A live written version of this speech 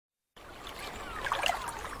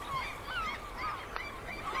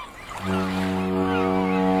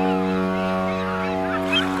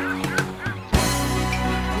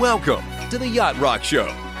Welcome to the Yacht Rock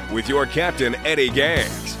Show with your captain, Eddie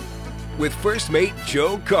Gans, with first mate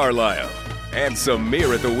Joe Carlisle and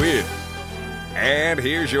Samir at the wheel. And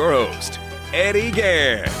here's your host, Eddie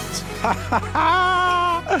Gans.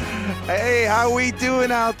 Hey, how we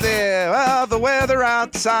doing out there? Well, the weather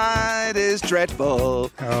outside is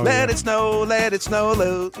dreadful. Let it snow, let it snow,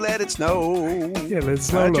 let it snow. Yeah, let it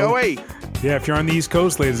snow. Joey. Yeah, if you're on the East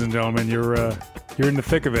Coast, ladies and gentlemen, you're in the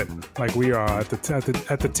thick of it, like we are at the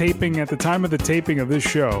taping. At the time of the taping of this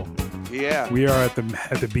show, Yeah. we are at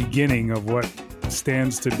the beginning of what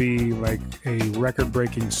stands to be like a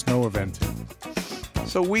record-breaking snow event.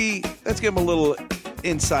 So let's give them a little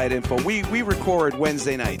inside info. We record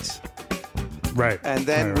Wednesday nights, Right. and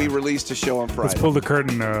then we release the show on Friday. Let's pull the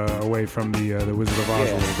curtain away from the Wizard of Oz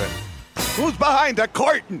a little bit. Who's behind the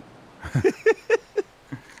curtain?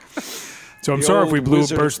 So I'm The sorry if we old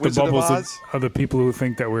burst the Wizard of bubbles Oz? of the people who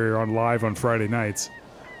think that we're on live on Friday nights.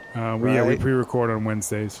 We Right. pre-record on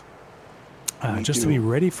Wednesdays, just to do. be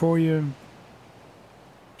ready for you.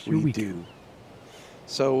 We do.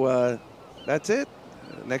 So that's it.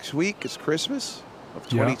 Next week is Christmas of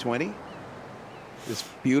 2020. This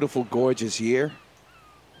beautiful, gorgeous year.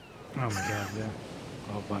 Oh my God! Yeah.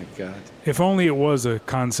 Oh my God. If only it was a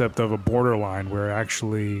concept of a borderline where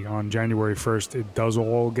actually on January 1st it does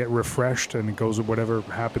all get refreshed and it goes, whatever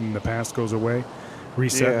happened in the past goes away,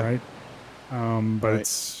 reset, Yeah. right? But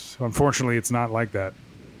Right. unfortunately it's not like that.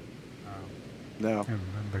 No. And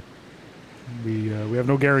we have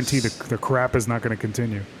no guarantee the crap is not going to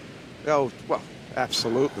continue. Oh, well,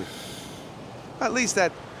 absolutely. At least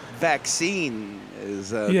that vaccine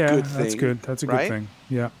is a good thing. That's good. That's a right? good thing.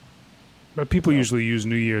 Yeah. But people usually use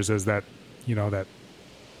New Year's as that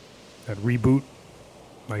reboot,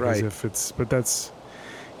 like as Right. if it's. But that's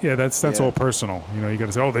Yeah. all personal. You got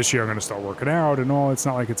to say, oh, this year I'm going to start working out and all. It's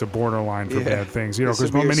not like it's a borderline for Yeah. bad things, As because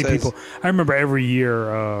Samir many says- people. I remember every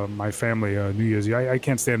year, my family New Year's Eve. I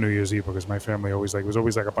can't stand New Year's Eve because my family always was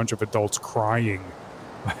always like a bunch of adults crying,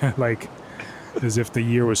 like as if the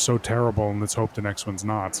year was so terrible and let's hope the next one's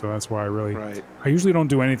not. So that's why Right. I usually don't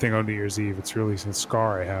do anything on New Year's Eve. It's really a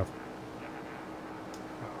scar I have.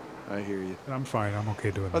 I hear you. I'm fine. I'm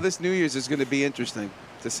okay doing Well, that. this New Year's is going to be interesting,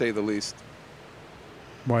 to say the least.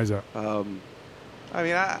 Why is that? I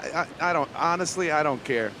mean, I don't, honestly, I don't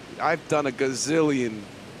care. I've done a gazillion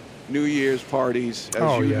New Year's parties,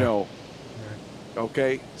 as you know.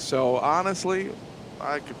 Okay? So, honestly,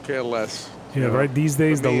 I could care less. Yeah, you know. right. These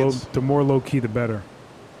days, For me, the more low key, the better.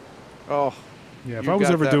 Oh, Yeah, if you I was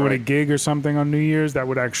got ever that doing a right. gig or something on New Year's, that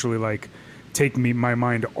would actually take my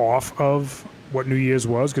mind off of what New Year's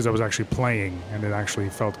was, because I was actually playing and it actually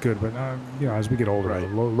felt good. But as we get older, Right.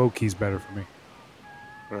 low key's better for me.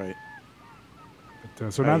 Right.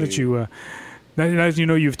 But, so now that you've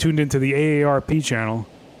tuned into the AARP channel,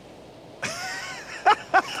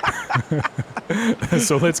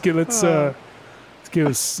 so let's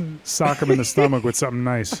sock him in the stomach with something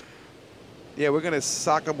nice. Yeah, we're going to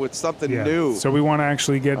sock them with something Yeah. new. So we want to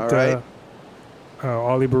actually get All right.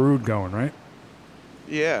 Ollie Baroud going, right?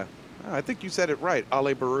 Yeah. I think you said it right,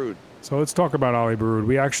 Ale Baroud. So let's talk about Ollie Baroud.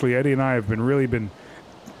 Eddie and I have been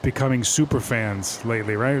becoming super fans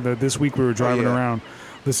lately, right? This week we were driving around,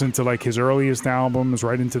 listening to his earliest albums,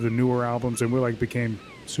 right into the newer albums, and we became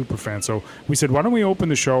super fans. So we said, why don't we open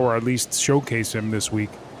the show or at least showcase him this week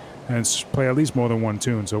and play at least more than one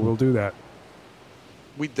tune? So we'll do that.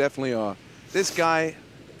 We definitely are. This guy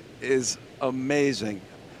is amazing.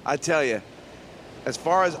 I tell you, as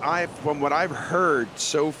far as from what I've heard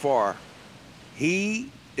so far,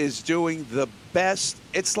 he is doing the best.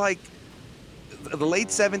 It's like the late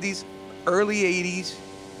 70s, early 80s,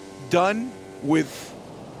 done with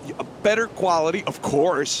a better quality, of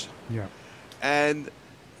course. Yeah. And,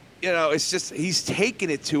 it's just, he's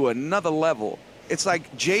taken it to another level. It's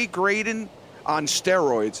like Jay Graydon on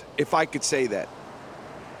steroids, if I could say that.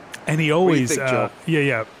 And he always, think, Joe?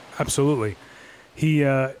 yeah, absolutely.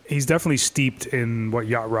 He's definitely steeped in what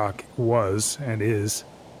yacht rock was and is.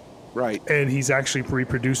 Right. And he's actually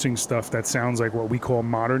reproducing stuff that sounds like what we call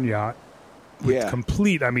modern yacht. With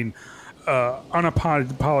complete,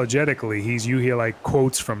 unapologetically, you hear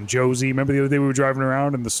quotes from Josie. Remember the other day we were driving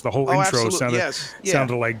around and the whole intro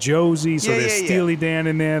sounded like Josie. So there's Steely Dan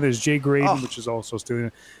in there. There's Jay Graydon, which is also Steely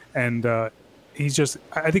Dan. And he's just,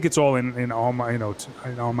 I think it's all in an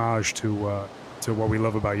homage to what we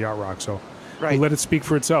love about yacht rock. So we'll let it speak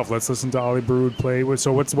for itself. Let's listen to Ollie Baroud play.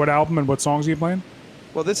 So what album and what songs are you playing?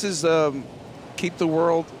 Well, this is Keep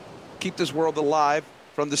This World Alive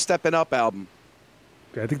from the Steppin' Up album.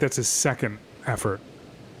 Okay, I think that's his second effort.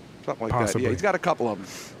 Something like Possibly. that. Yeah, he's got a couple of them.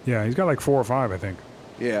 Yeah, he's got 4 or 5, I think.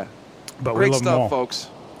 Yeah. But Great we love stuff, them all. folks.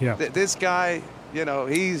 Yeah. This guy,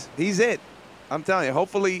 he's it. I'm telling you.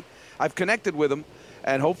 Hopefully, I've connected with him,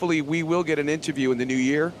 and hopefully we will get an interview in the new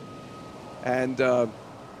year. And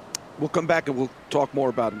we'll come back and we'll talk more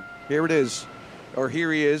about him. Here he is,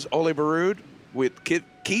 Ole Barud with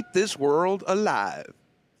Keep This World Alive.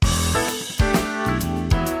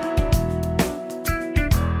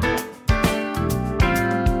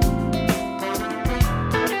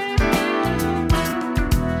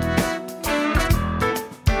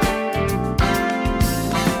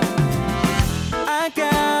 I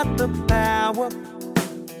got the power.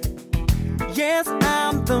 Yes,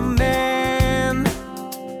 I'm the man.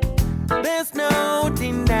 There's no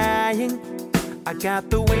denying I got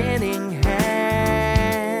the winning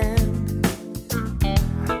hand.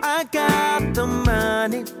 I got the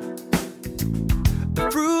money, the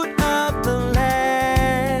fruit of the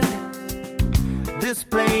land. This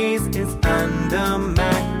place is under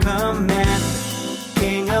my command.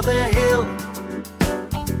 King of the hill,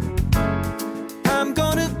 I'm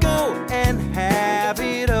gonna go and have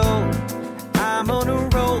it all. I'm on a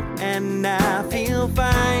roll and I feel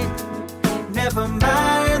fine. Never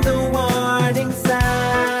mind the warning sign.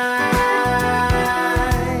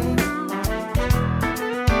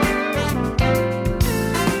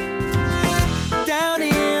 Down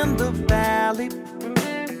in the valley,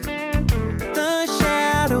 the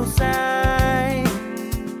shadow side,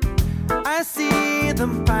 I see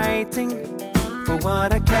them fighting for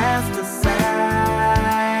what I cast aside.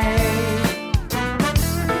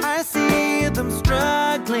 I see them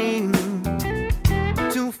struggling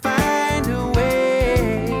to find a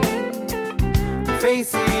way,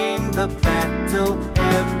 facing the battle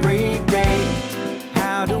every day.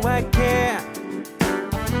 How do I care?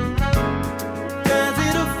 Does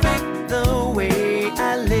it affect the way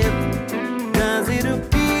I live? Does it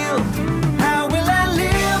appeal? How will I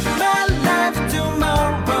live my life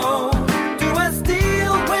tomorrow? Do I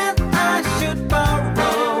steal when I should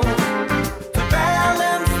borrow? To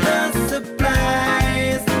balance the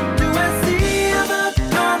supplies, do I see the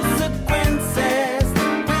consequences?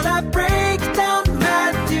 Will I break down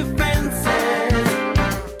my defenses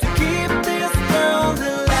to keep this world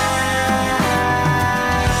alive?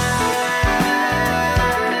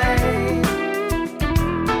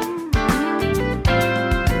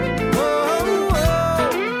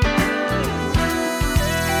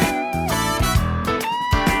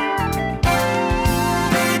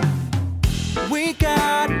 We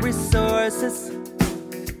got resources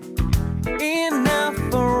enough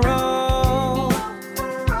for all.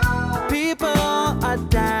 People are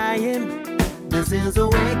dying. This is a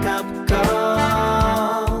wake-up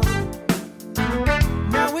call.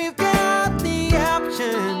 Now we've got the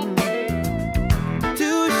option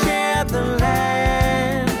to share the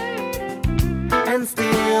land, and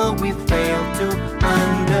still we fail to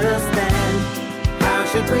understand. How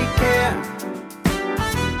should we care?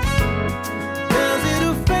 Does it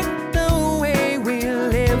affect the way we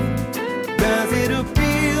live? Does it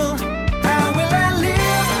appeal? How will I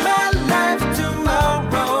live my life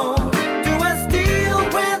tomorrow? Do I steal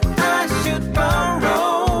when I should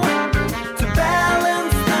borrow? To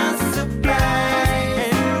balance the supply,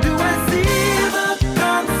 and do I see the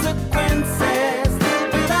consequences?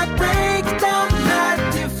 Will I break down my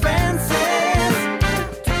defenses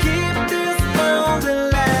to keep this world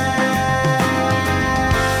alive?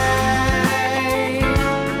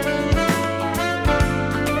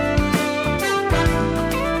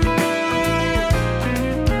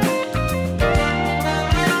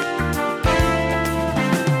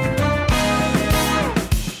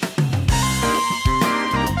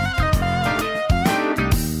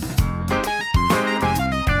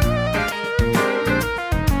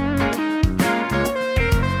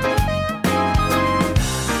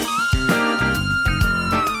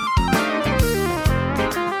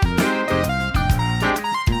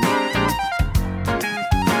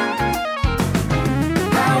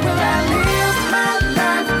 How will I live my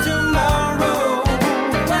life tomorrow?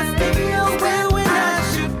 Do I steal when I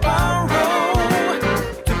should borrow?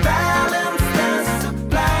 To balance the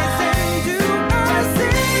supplies, and do I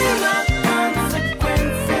see the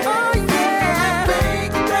consequences? Oh yeah,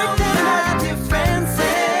 break down my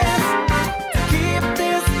defenses to keep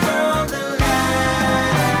this world alive.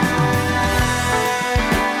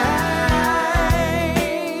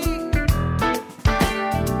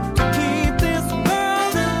 To keep this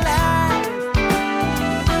world alive.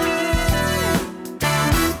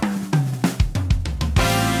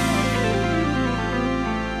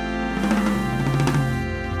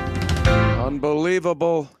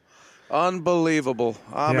 Unbelievable.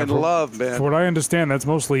 I'm Yeah, in love, man. From what I understand, that's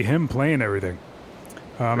mostly him playing everything.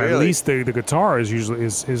 Really? At least the guitar is usually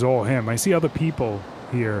is all him. I see other people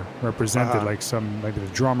here represented, like the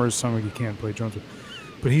drummers. Some you can't play drums with.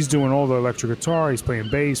 But he's doing all the electric guitar. He's playing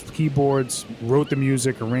bass, keyboards, wrote the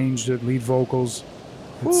music, arranged it, lead vocals.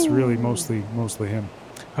 It's really mostly him.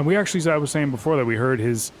 And we actually, I was saying before that we heard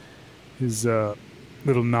his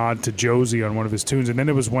little nod to Josie on one of his tunes, and then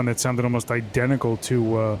there was one that sounded almost identical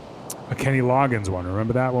to a Kenny Loggins one.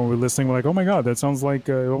 Remember that when we were listening? We're like, oh my God, that sounds like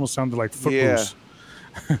it almost sounded like Footloose.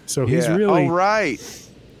 So he's really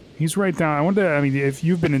He's right down. I wonder. I mean, if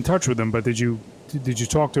you've been in touch with him, but did you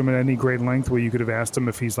talk to him at any great length where you could have asked him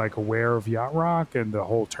if he's like aware of yacht rock and the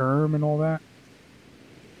whole term and all that?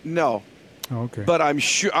 No. Oh, okay. But I'm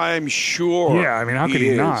sure. Yeah, I mean, how could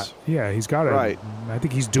he not? Yeah, he's got it. Right. I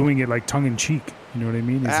think he's doing it like tongue in cheek. You know what I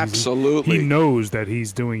mean? Absolutely. He knows that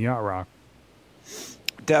he's doing yacht rock.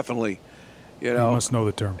 Definitely. You know, he must know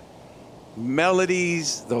the term.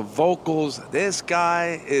 Melodies, the vocals. This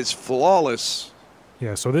guy is flawless.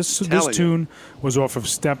 Yeah. So this tune was off of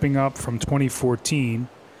Stepping Up from 2014.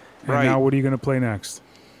 And now what are you going to play next?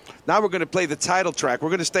 Now we're going to play the title track. We're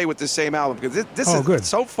going to stay with the same album because this is good.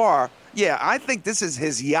 So far. Yeah, I think this is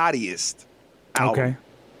his yachtiest album. Okay.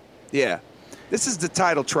 Yeah. This is the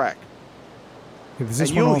title track. Yeah, does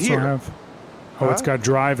this one also have? Oh, it's got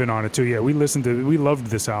Driving on it too. Yeah, we loved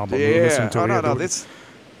this album. Yeah. We listened to no.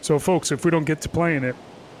 So, folks, if we don't get to playing it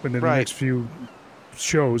in the next few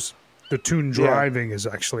shows, the tune Driving is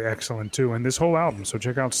actually excellent too, and this whole album. So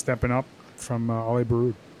check out Stepping Up from Ali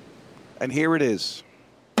Baroud. And here it is.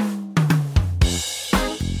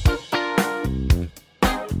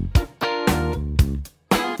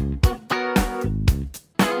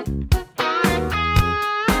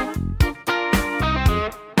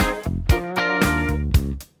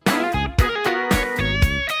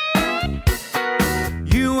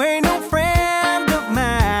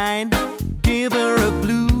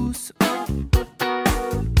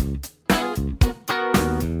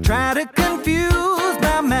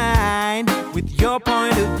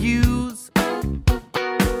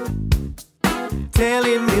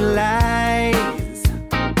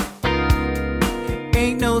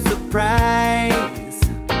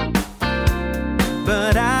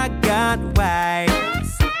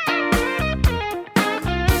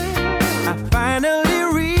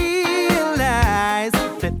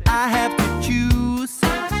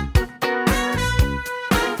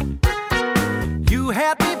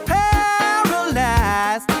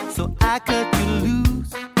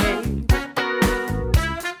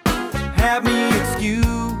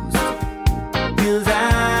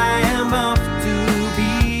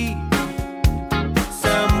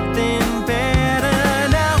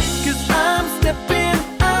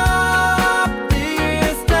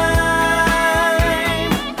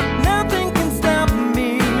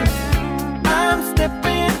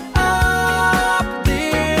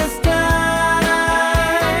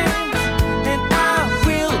 And I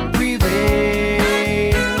will prevail.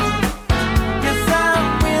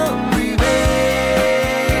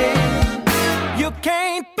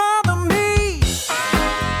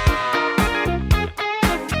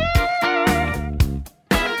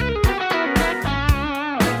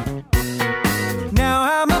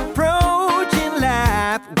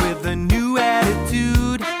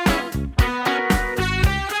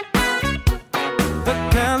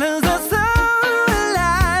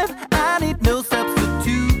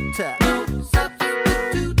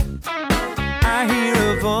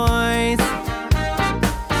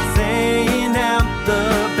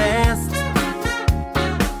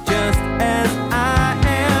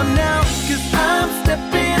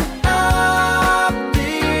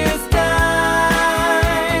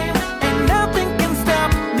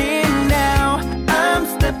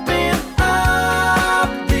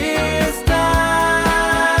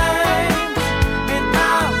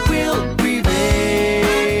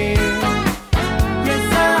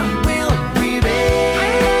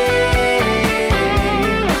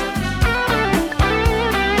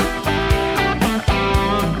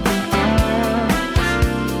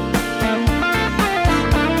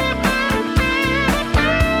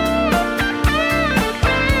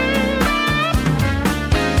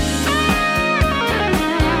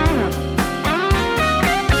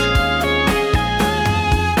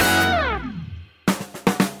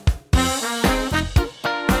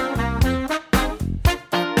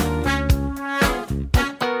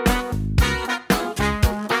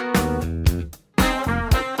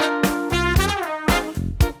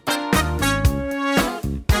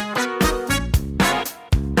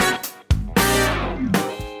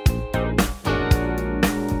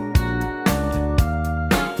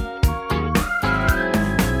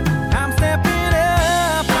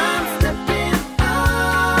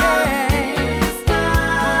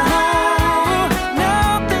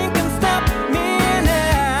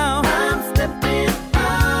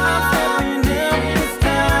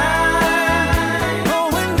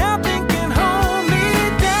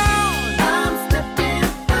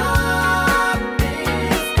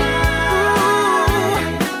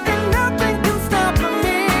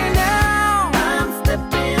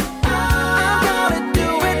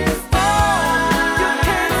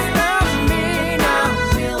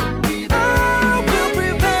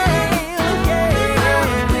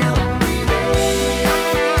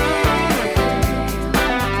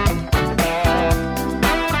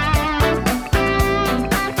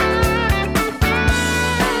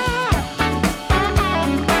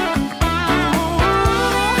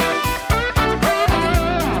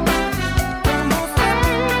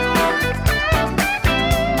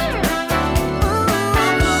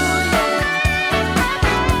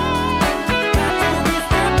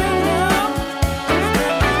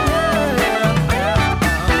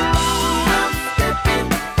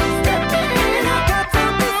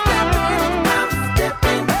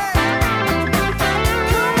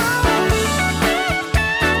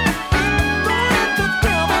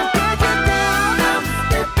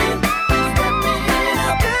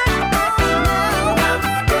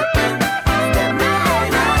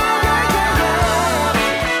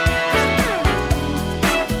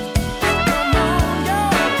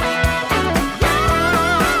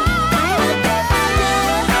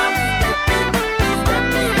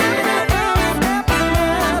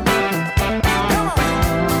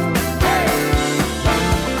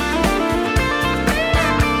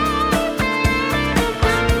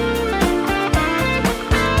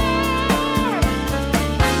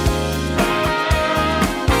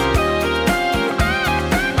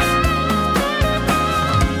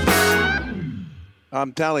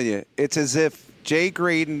 I'm telling you, it's as if Jay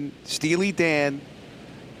Graydon, Steely Dan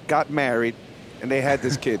got married, and they had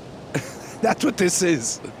this kid. That's what this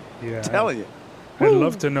is. Yeah, I'm telling you. I'd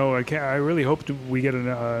love to know. I really hope we get an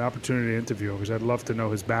opportunity to interview him, because I'd love to know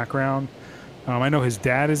his background. I know his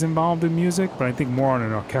dad is involved in music, but I think more on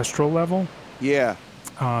an orchestral level. Yeah.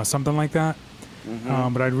 Something like that.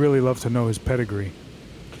 Mm-hmm. But I'd really love to know his pedigree.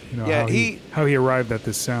 Yeah, how he arrived at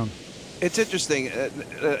this sound. It's interesting.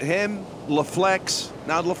 Him, LaFlex.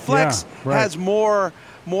 Now, LaFlex has more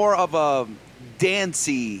of a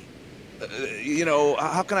dancey,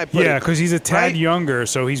 how can I put it? Yeah, because he's a tad younger,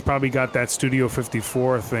 so he's probably got that Studio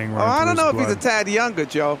 54 thing. I don't know if he's a tad younger,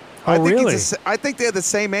 Joe. Really? I think they're the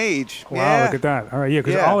same age. Wow, look at that. All right, yeah,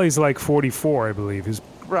 because Ollie's like 44, I believe.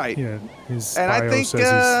 Right. Yeah, his and bio I think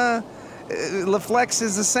LaFlex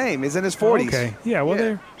is the same. He's in his 40s. Okay. Yeah, well,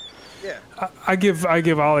 they're... Yeah. I give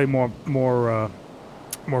Ollie more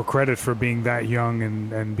credit for being that young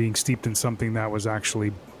and being steeped in something that was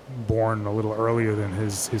actually born a little earlier than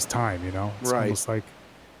his time. It's almost like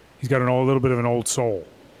he's got a little bit of an old soul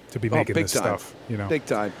to be making this stuff. Big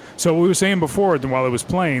time. So we were saying before, while it was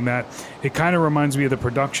playing, that it kind of reminds me of the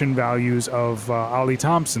production values of Ollie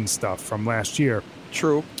Thompson's stuff from last year.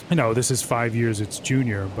 True. This is 5 years. It's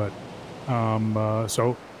junior, but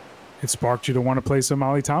so. It sparked you to want to play some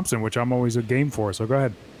Ollie Thompson, which I'm always a game for. So go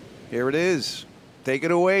ahead. Here it is. Take it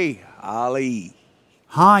away, Ollie.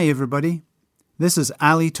 Hi, everybody. This is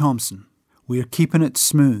Ollie Thompson. We're keeping it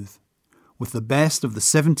smooth with the best of the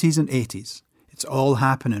 70s and 80s. It's all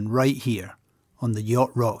happening right here on the Yacht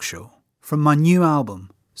Rock Show. From my new album,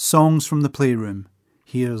 Songs from the Playroom,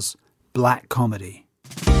 here's Black Comedy.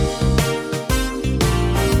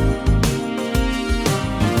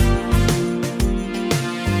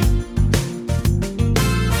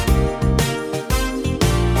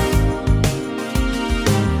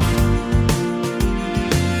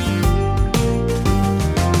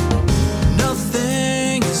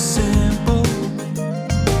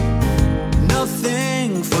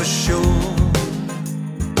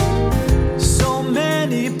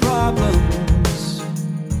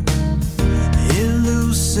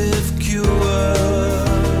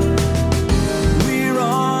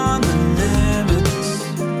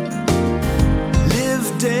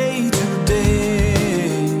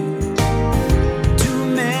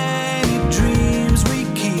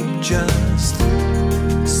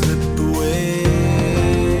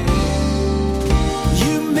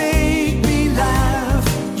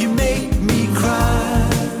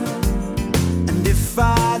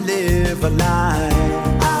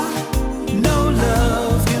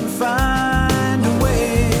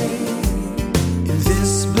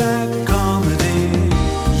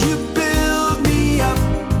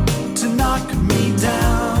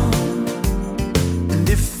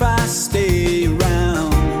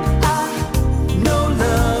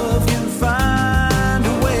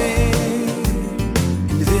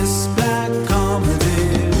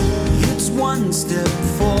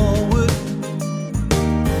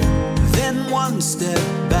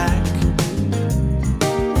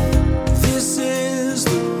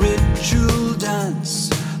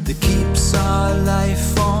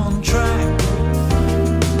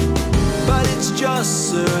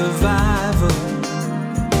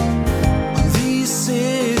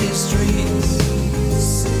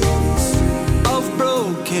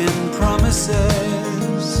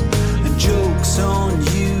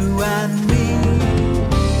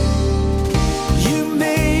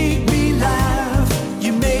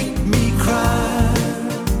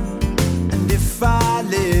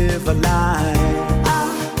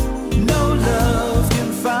 Love can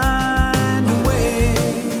find a way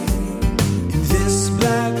in this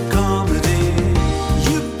black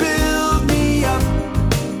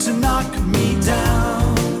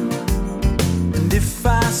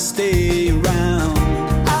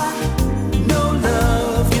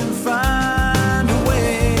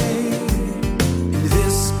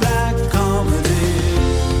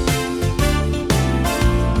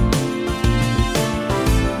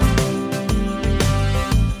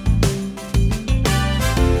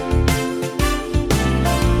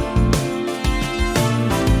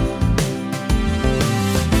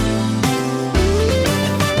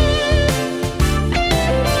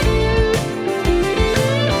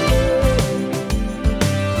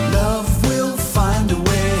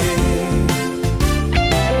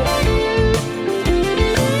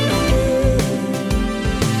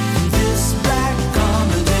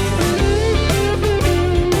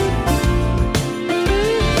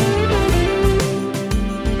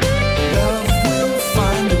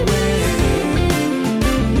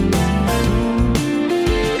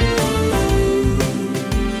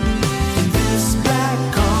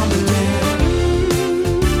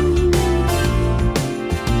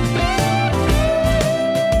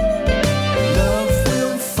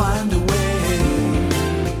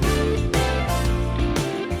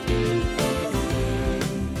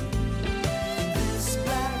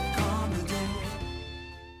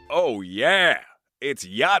It's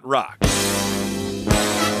Yacht Rock.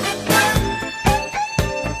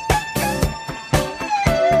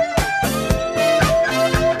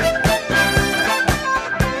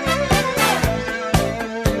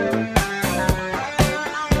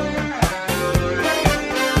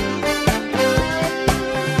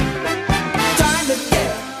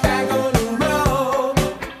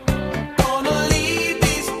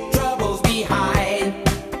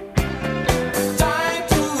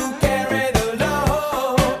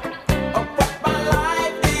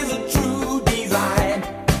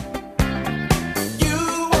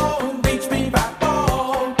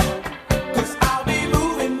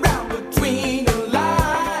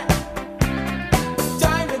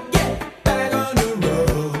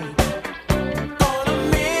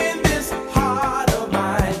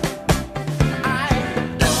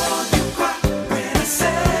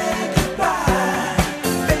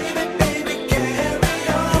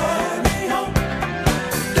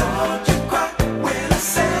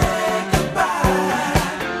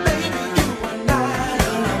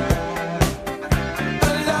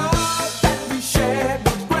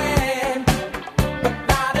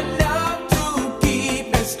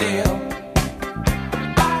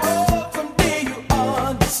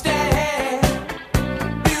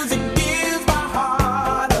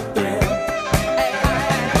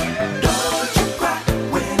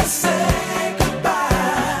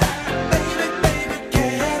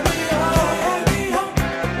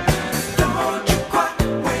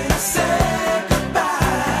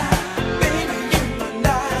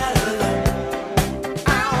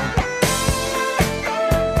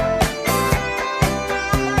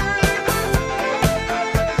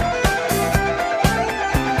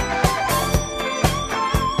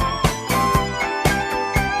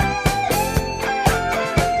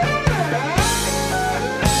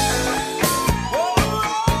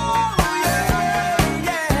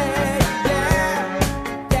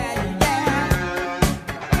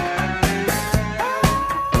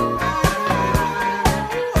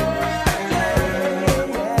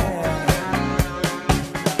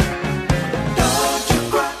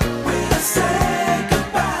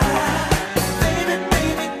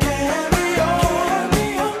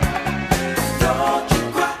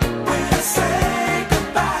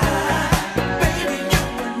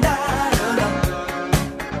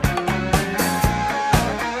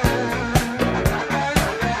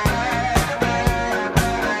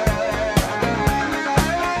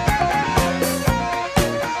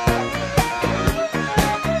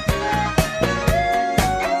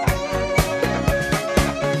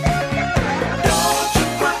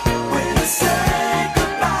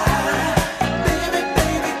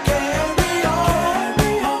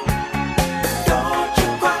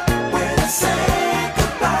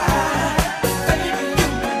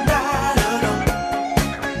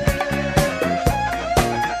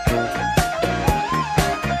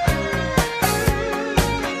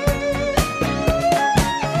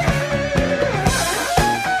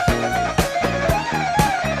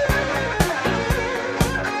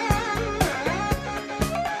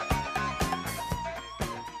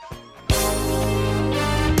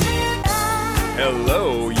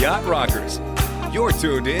 Hello, Yacht Rockers. You're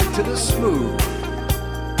tuned in to The Smooth.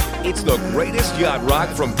 It's the greatest yacht rock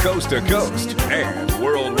from coast to coast and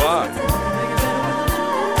worldwide.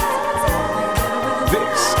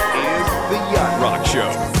 This is the Yacht Rock Show.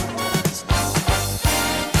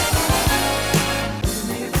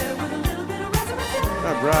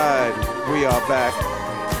 All right, we are back.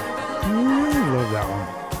 I love that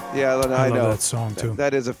one. Yeah, I know. Love that song, too.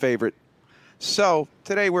 That is a favorite. So,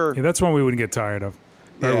 today Yeah, that's one we wouldn't get tired of.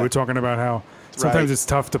 Right? Yeah. We're talking about how sometimes it's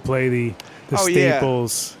tough to play the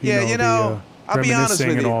staples, I'll be honest with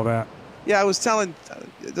you. and all that. Yeah, I was telling,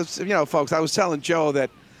 folks, I was telling Joe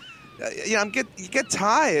that, you get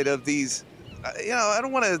tired of these, I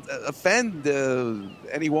don't want to offend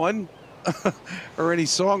anyone or any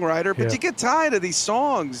songwriter, but you get tired of these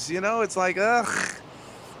songs, it's like, ugh,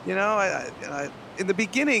 in the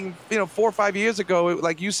beginning, 4 or 5 years ago,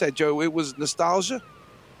 like you said, Joe, it was nostalgia.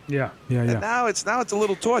 Yeah. And now it's a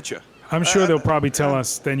little torture. I'm sure they'll probably tell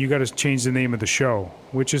us, then you got to change the name of the show,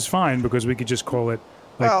 which is fine because we could just call it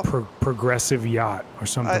Progressive Yacht or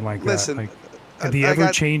something like listen, that. Like the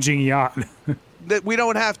ever-changing yacht. That we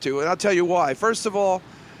don't have to, and I'll tell you why. First of all,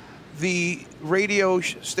 the radio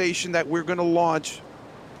station that we're going to launch,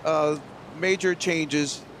 major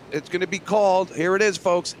changes. It's going to be called, here it is,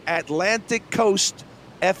 folks, Atlantic Coast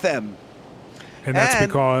FM. And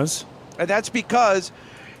that's because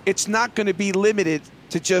it's not going to be limited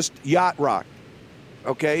to just yacht rock,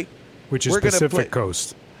 okay? Which is Pacific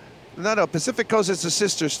Coast. No, Pacific Coast is a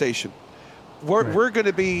sister station. we're going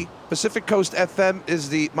to be Pacific Coast FM is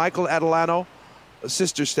the Michael Adelano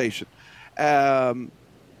sister station.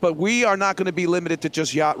 But we are not going to be limited to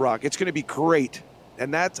just yacht rock. It's going to be great.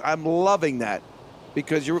 And I'm loving that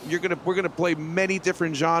because we're going to play many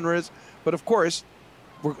different genres. But of course,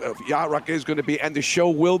 yacht rock is going to be, and the show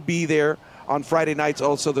will be there on Friday nights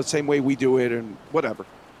also the same way we do it and whatever.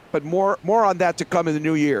 But more on that to come in the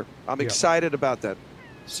new year. I'm excited about that.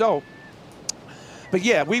 So, but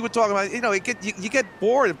yeah, we were talking about, you get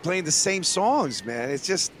bored of playing the same songs, man. It's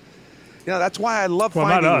just, that's why I love finding.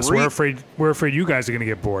 Well, not us. We're afraid you guys are going to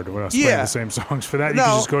get bored with us playing the same songs. For that, you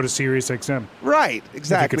can just go to Sirius XM. Right,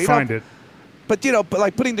 exactly. If you could find it. But but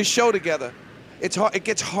like putting the show together, it's hard. It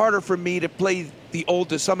gets harder for me to play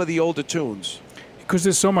some of the older tunes. Because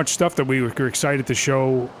there's so much stuff that we were excited to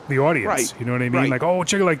show the audience. Right. You know what I mean? Right. Like, oh,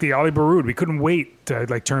 check it, like the Ali Baroud. We couldn't wait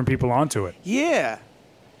to turn people onto it. Yeah,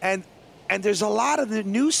 and there's a lot of the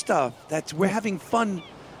new stuff that we're having fun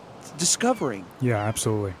discovering. Yeah,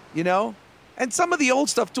 absolutely. And some of the old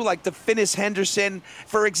stuff too, like the Finis Henderson,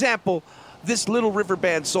 for example. This Little River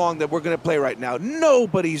Band song that we're going to play right now.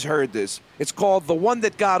 Nobody's heard this. It's called "The One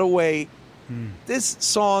That Got Away." This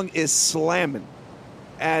song is slamming,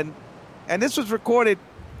 and this was recorded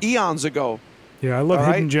eons ago. Yeah, I love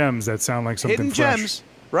hidden gems that sound like something hidden fresh. Gems,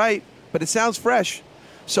 right? But it sounds fresh.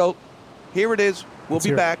 So here it is. We'll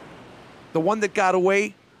be back. The One That Got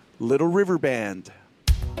Away, Little River Band.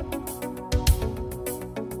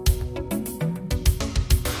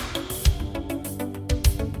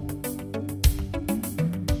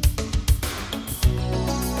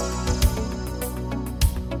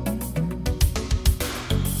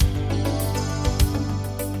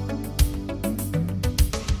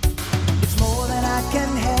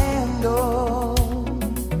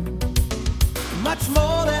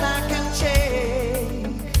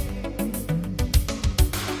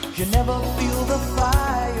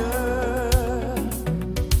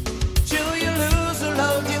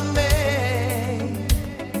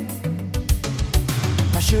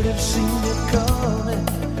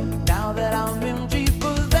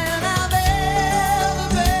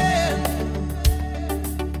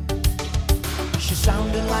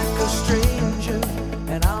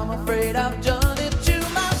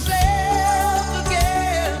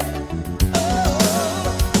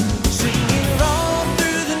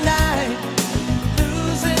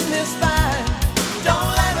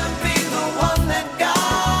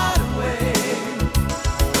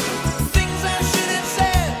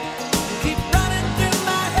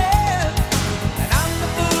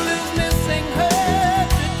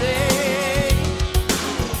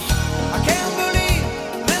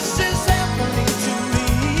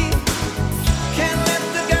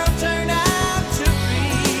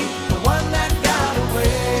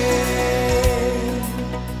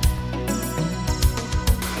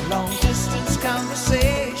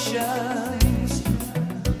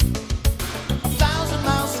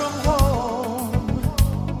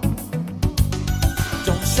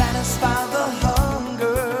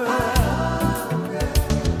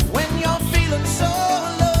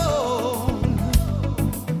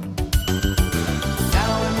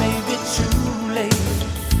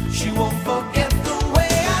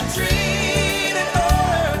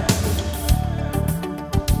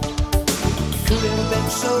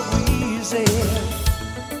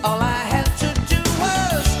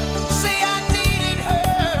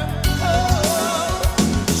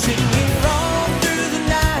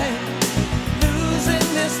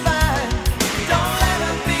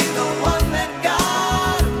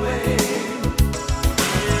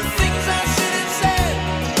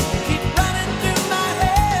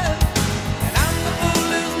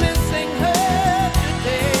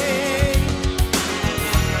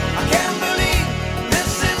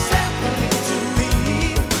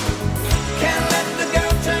 Can't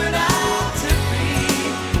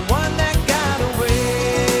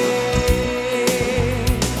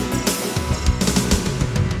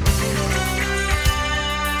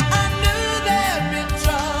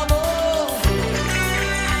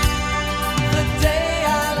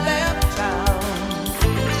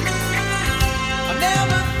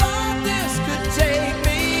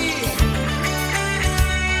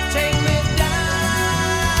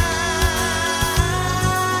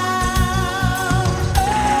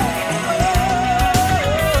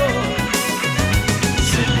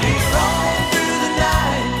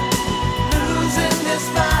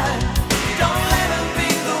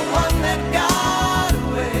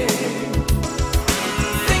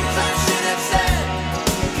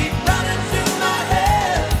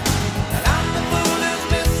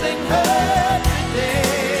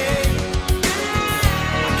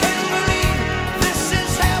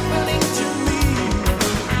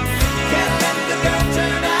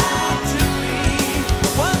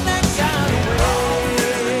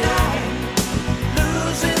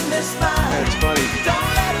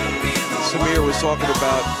talking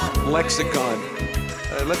about Lexicon.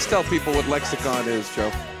 Let's tell people what Lexicon is,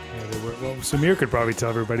 Joe. Well, Samir could probably tell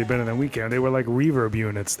everybody better than we can. They were like reverb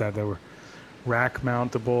units that were rack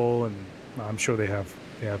mountable, and I'm sure they have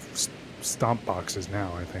stomp boxes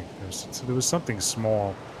now. I think there was something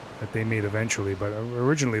small that they made eventually, but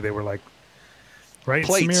originally they were like plates.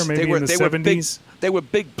 Samir, maybe in the 70s. They were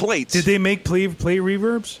big plates. Did they make plate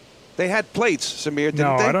reverbs? They had plates, Samir. Didn't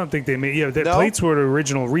no, they? I don't think they made. Yeah, the plates were the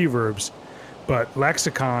original reverbs, but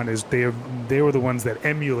Lexicon they were the ones that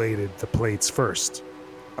emulated the plates first.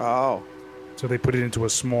 Oh. So they put it into a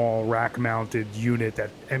small rack-mounted unit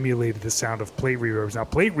that emulated the sound of plate reverbs. Now,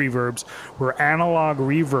 plate reverbs were analog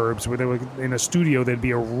reverbs where they were in a studio. There'd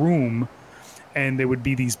be a room, and there would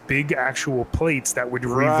be these big actual plates that would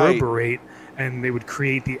reverberate, and they would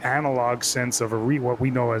create the analog sense of what we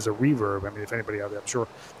know as a reverb. I mean, if anybody out there, I'm sure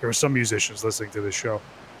there are some musicians listening to this show.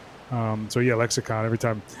 So yeah, Lexicon. Every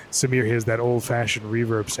time Samir hears that old-fashioned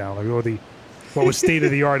reverb sound, like what was state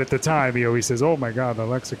of the art at the time, he always says, "Oh my God, the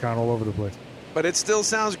Lexicon all over the place." But it still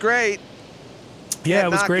sounds great. Yeah, it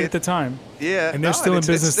was great at the time. Yeah, and they're still in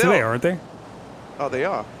business today, aren't they? Oh, they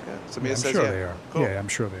are. Yeah, Samir says sure they are. Cool. Yeah, I'm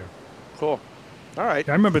sure they are. Cool. All right.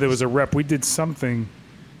 I remember there was a rep. We did something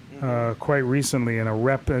quite recently, and a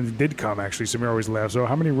rep did come. Actually, Samir always laughs. Oh,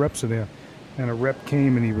 how many reps are there? And a rep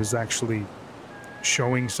came, and he was actually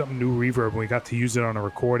showing some new reverb, and we got to use it on a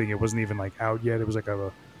recording. It wasn't even like out yet. It was like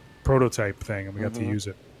a prototype thing, and we got to use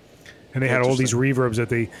it. And they had all these reverbs that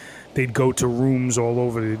they'd go to rooms all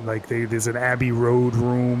over. Like there's an Abbey Road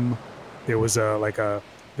room. There was the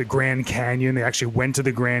Grand Canyon. They actually went to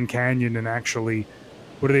the Grand Canyon and actually,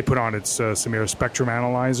 what do they put on? It's Samir, spectrum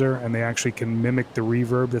analyzer, and they actually can mimic the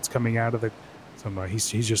reverb that's coming out of the.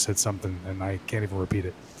 He just said something, and I can't even repeat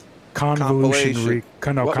it. Convolution.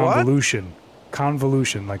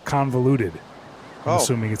 Convolution, like convoluted. I'm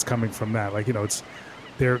assuming it's coming from that. Like, it's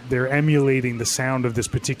they're emulating the sound of this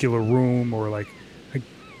particular room, or like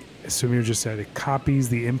Samir just said, it copies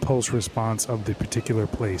the impulse response of the particular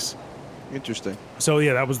place. Interesting. So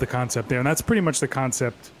yeah, that was the concept there, and that's pretty much the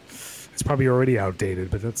concept. It's probably already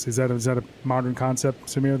outdated, but is that a modern concept,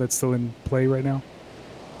 Samir? That's still in play right now?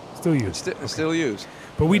 Still used. Still used.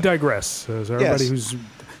 But we digress. So everybody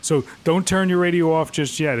so don't turn your radio off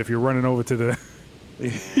just yet. If you're running over to the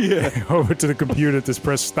over to the computer to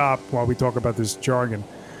press stop while we talk about this jargon.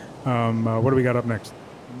 What do we got up next?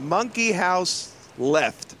 Monkey House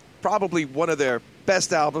Left. Probably one of their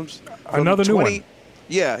best albums. Another new one.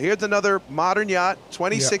 Yeah, here's another Modern Yacht,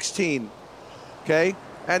 2016. Yep. Okay?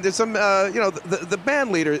 And there's some, the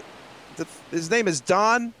band leader, his name is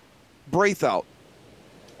Don Braithwaite.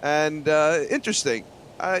 And interesting.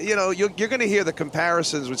 You're going to hear the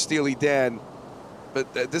comparisons with Steely Dan,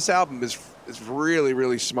 but this album is really,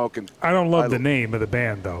 really smoking. I don't love the name of the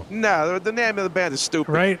band, though. No, the name of the band is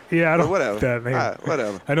stupid. Right? Yeah, I don't whatever. That name.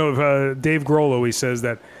 Whatever. I know Dave Grohl always says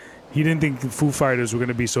that he didn't think the Foo Fighters were going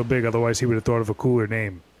to be so big, otherwise he would have thought of a cooler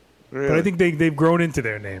name. Really? But I think they've grown into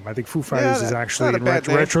their name. I think Foo Fighters is actually, in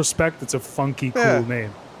retrospect, it's a funky, cool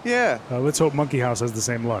name. Yeah. Let's hope Monkey House has the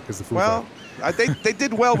same luck as the Foo Fighters. Well, they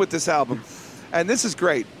did well with this album. And this is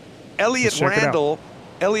great. Elliot Randall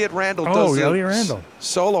does Elliot Randall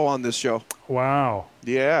solo on this show. Wow.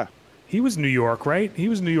 Yeah. He was New York, right? He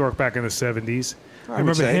was New York back in the 70s. I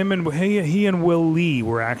remember he and Will Lee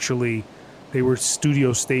were actually, they were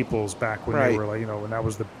studio staples back when they were like, when that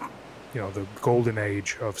was the golden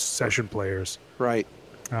age of session players. Right.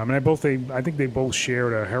 And I think they both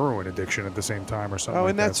shared a heroin addiction at the same time or something. Oh,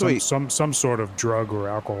 like and that's sweet. Some sort of drug or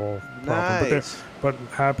alcohol problem. Nice. But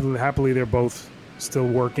happily they're both still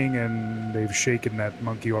working, and they've shaken that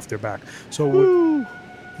monkey off their back. So you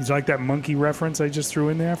like that monkey reference I just threw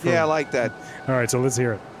in there? Yeah, I like that. All right, so let's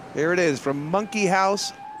hear it. Here it is from Monkey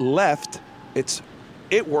House Left.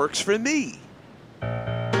 It Works for Me.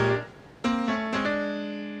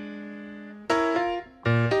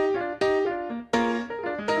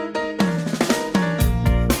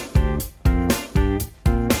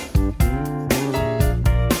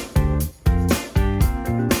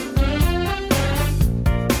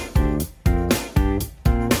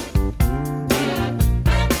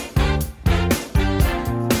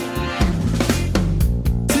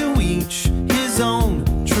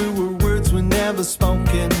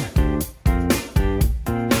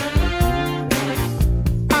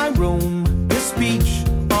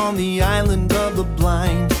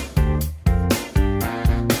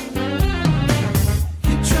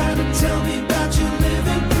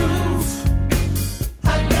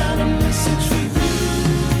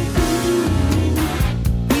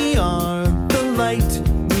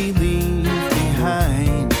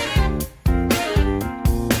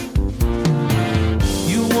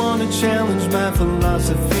 my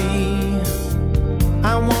philosophy.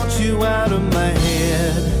 I want you out of my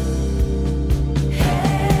head.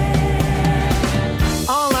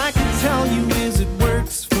 All I can tell you is it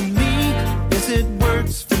works for me. Yes, it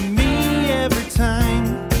works for me every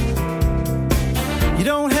time. You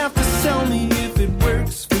don't have to sell me if it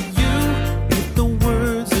works for you. If the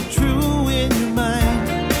words are true in your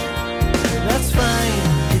mind, that's fine,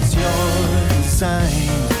 it's your design.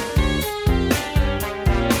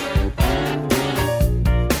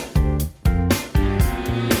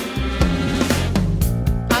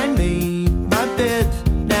 I made my bed,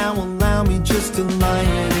 now allow me just to lie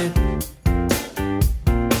in it.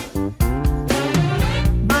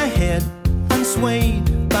 My head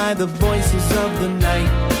unswayed by the voices of the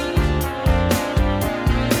night.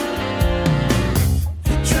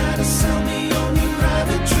 You try to sell me only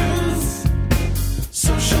private truth,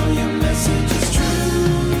 so show your message is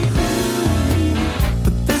true.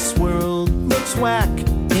 But this world looks whack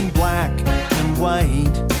in black and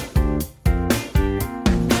white.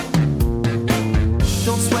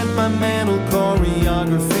 Don't sweat my mental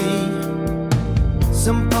choreography.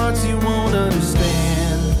 Some parts you won't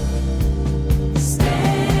understand.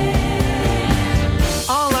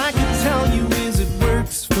 All I can tell you is it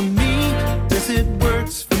works for me. Yes, it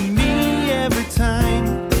works for me every time.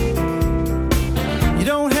 You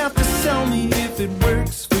don't have to sell me if it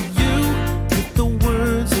works for you. If the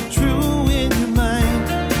words are true in your mind,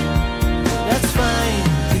 that's fine,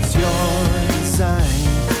 it's your design.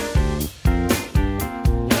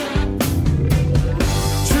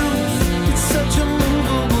 Truth, it's such a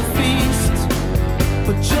movable feast,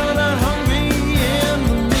 but you're not hungry in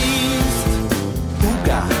the least.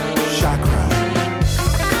 Ooga chakra.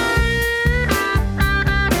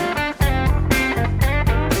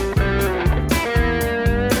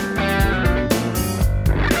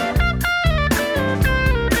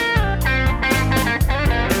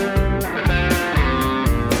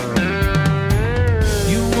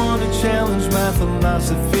 You want to challenge my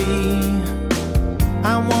philosophy.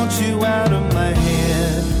 I want you out of my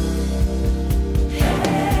head.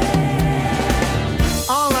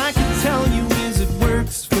 All I can tell you is it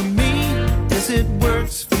works for me. Yes, it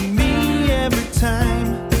works for me every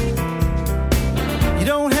time. You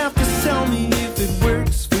don't have to sell me if it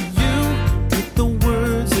works for you. If the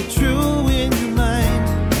words are true in your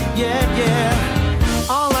mind, yeah, yeah.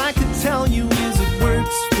 All I can tell you is it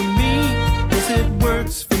works for me. Yes, it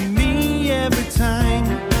works for me every time.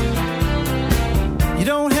 You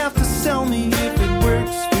don't have to sell me if it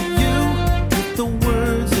works for you. If the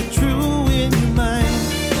words are true in your mind,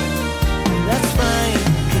 that's fine,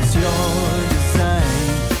 it's your design.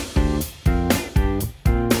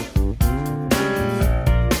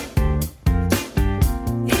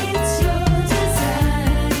 It's your design.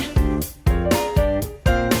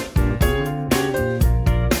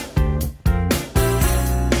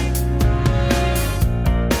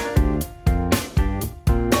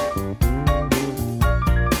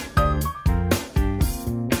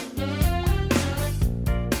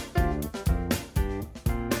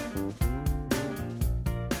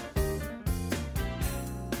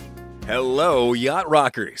 Hello, Yacht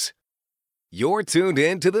Rockers. You're tuned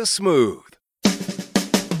in to The Smooth.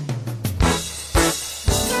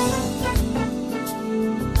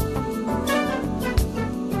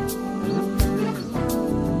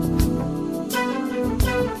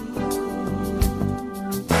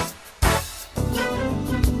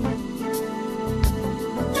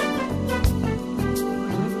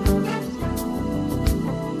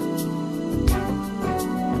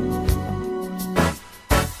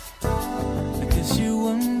 I guess you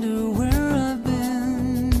wonder where I've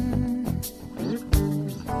been.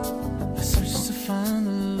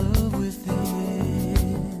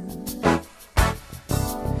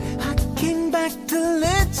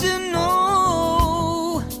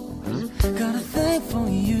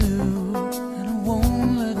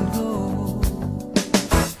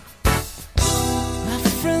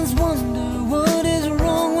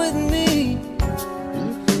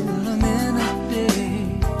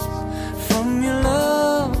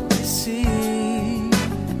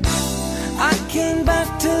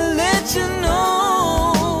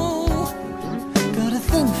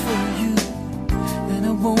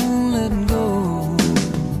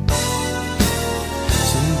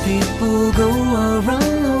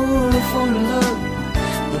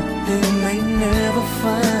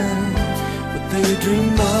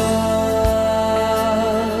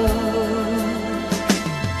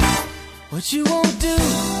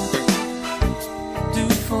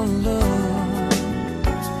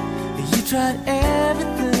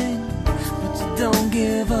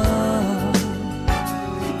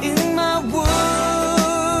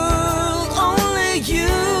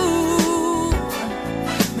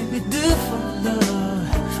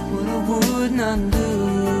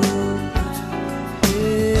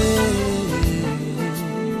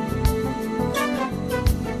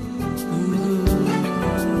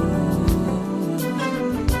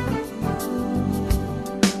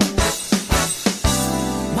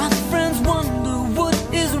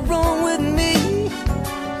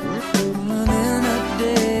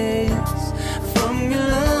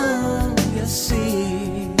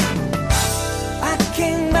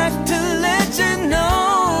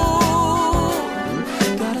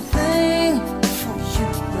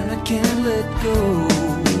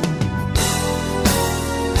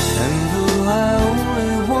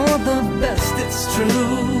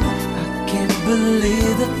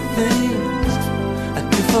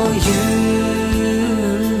 you.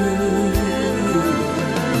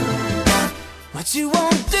 What you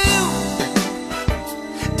won't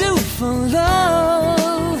do for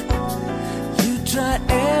love. You try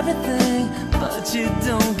everything, but you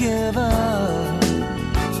don't give up.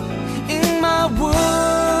 In my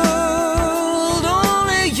world,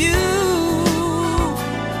 only you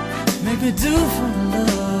make me do for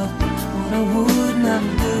love what I would not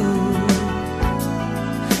do.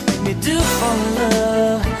 Make me do for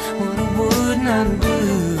love what I would not do.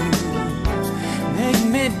 Make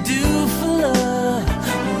me do for love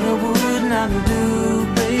what I would not do,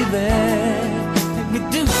 baby. Make me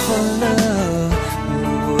do for love what I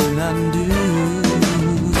would not do.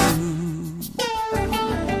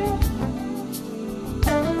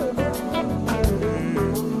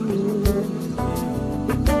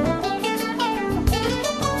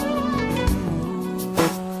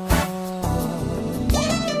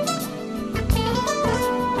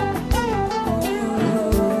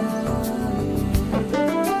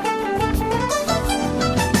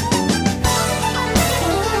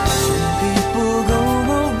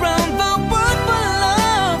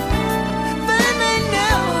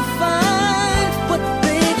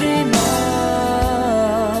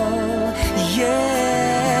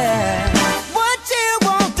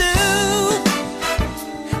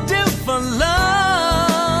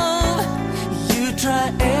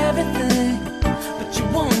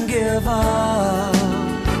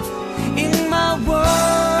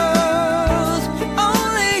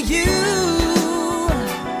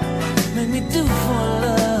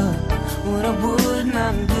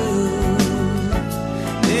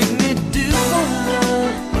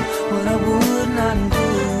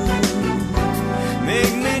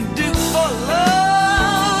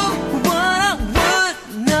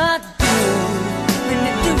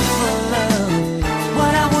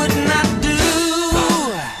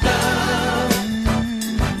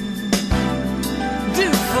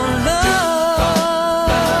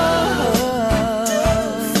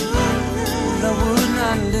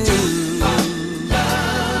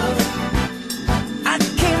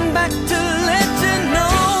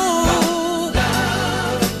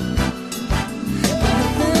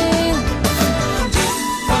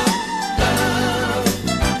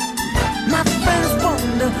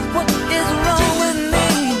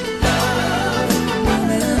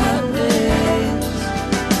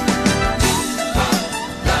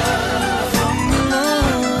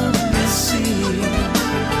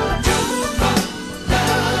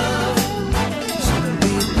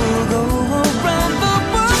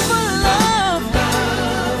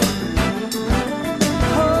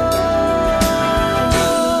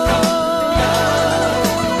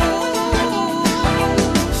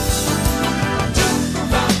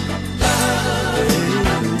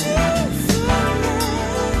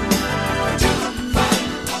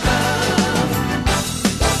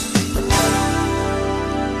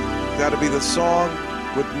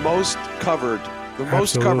 Most covered song ever. I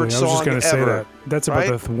was just going to say that. That's about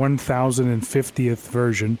the 1050th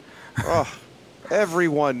version. Oh,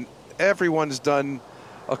 everyone's done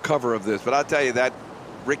a cover of this. But I'll tell you, that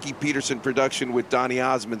Ricky Peterson production with Donny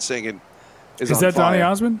Osmond singing is on that fire. Donny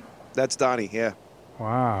Osmond? That's Donny, yeah.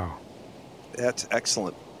 Wow. That's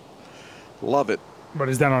excellent. Love it. But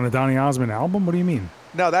is that on a Donny Osmond album? What do you mean?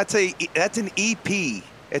 No, that's an EP.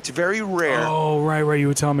 It's very rare. Oh, right. You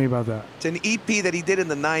were telling me about that. It's an EP that he did in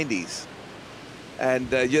the 90s. And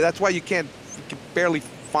that's why you can barely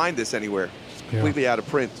find this anywhere. It's completely out of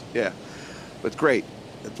print. Yeah. But it's great.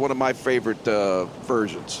 It's one of my favorite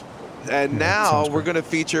versions. And now we're going to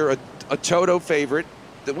feature a Toto favorite.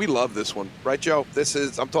 That we love this one. Right, Joe?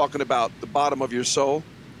 I'm talking about The Bottom of Your Soul.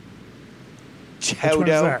 Toto. Which one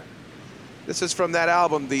is that? This is from that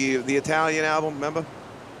album, the Italian album, remember?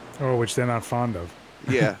 Oh, which they're not fond of.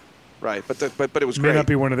 Yeah, right. But it was May great. May not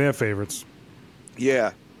be one of their favorites.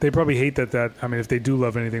 Yeah. They probably hate that. I mean, if they do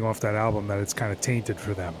love anything off that album, that it's kind of tainted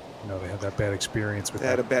for them. You know, they had that bad experience with that. They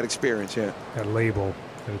had a bad experience, yeah. That label,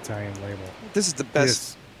 that Italian label. This is the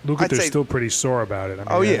best. Lukather's still pretty sore about it.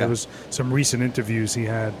 I mean, there was some recent interviews he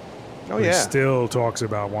had. Oh, yeah. He still talks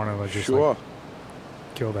about wanting to just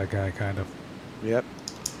kill that guy, kind of. Yep.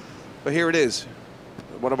 But here it is.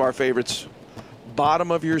 One of our favorites. Bottom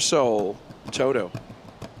of Your Soul, Toto.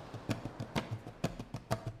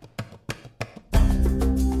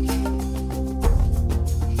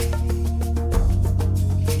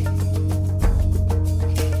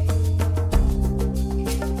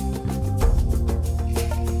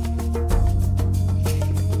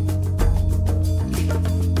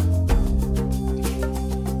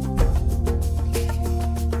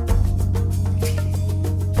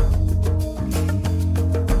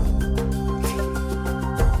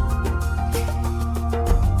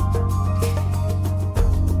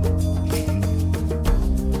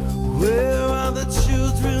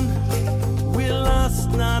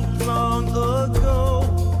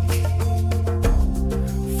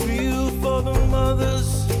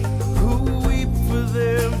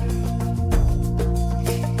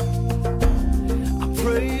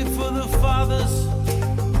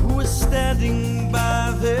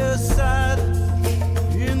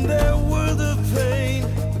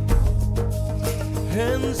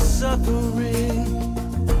 suffering.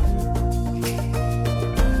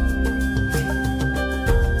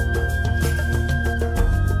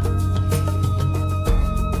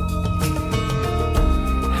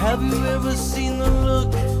 Have you ever seen the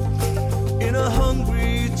look in a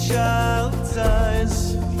hungry child's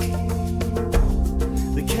eyes?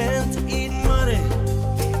 They can't eat money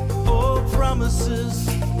or promises.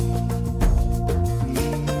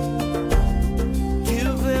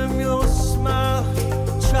 Give them your smile,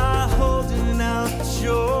 try holding out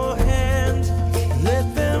your hand. Let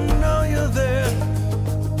them know you're there.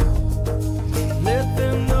 Let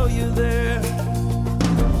them know you're there.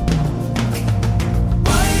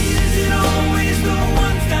 Why is it always the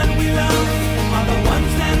ones that we love are the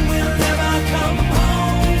ones that will never come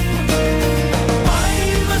home? Why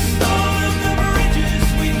must all of the bridges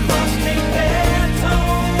we cross take their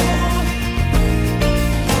toll?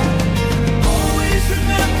 Always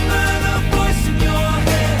remember the voice in your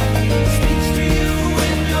head speaks to you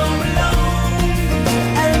when you're alone,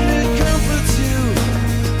 and it comforts you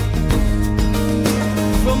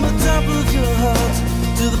from the top of your heart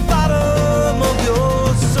to the bottom of your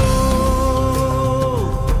soul.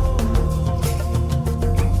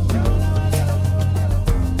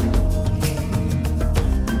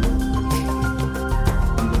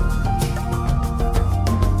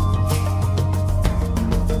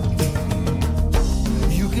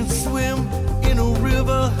 You can swim in a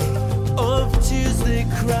river of tears they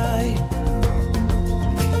cry,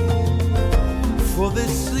 for they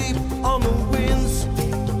sleep on the winds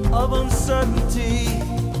of uncertainty.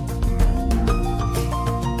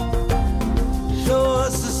 Show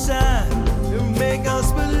us a sign and make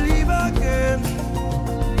us believe again.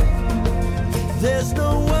 There's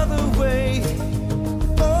no other way.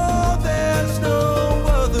 Oh, there's no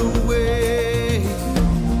other way.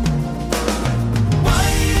 Why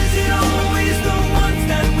is it always the ones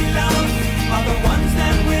that we love are the ones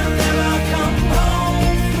that will never come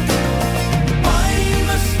home? Why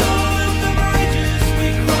must all of the bridges we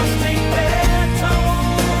cross take their toll?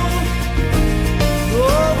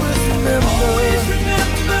 Always remember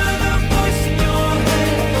the voice in your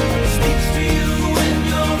head speaks to you when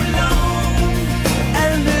you're alone,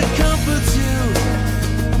 and it comforts you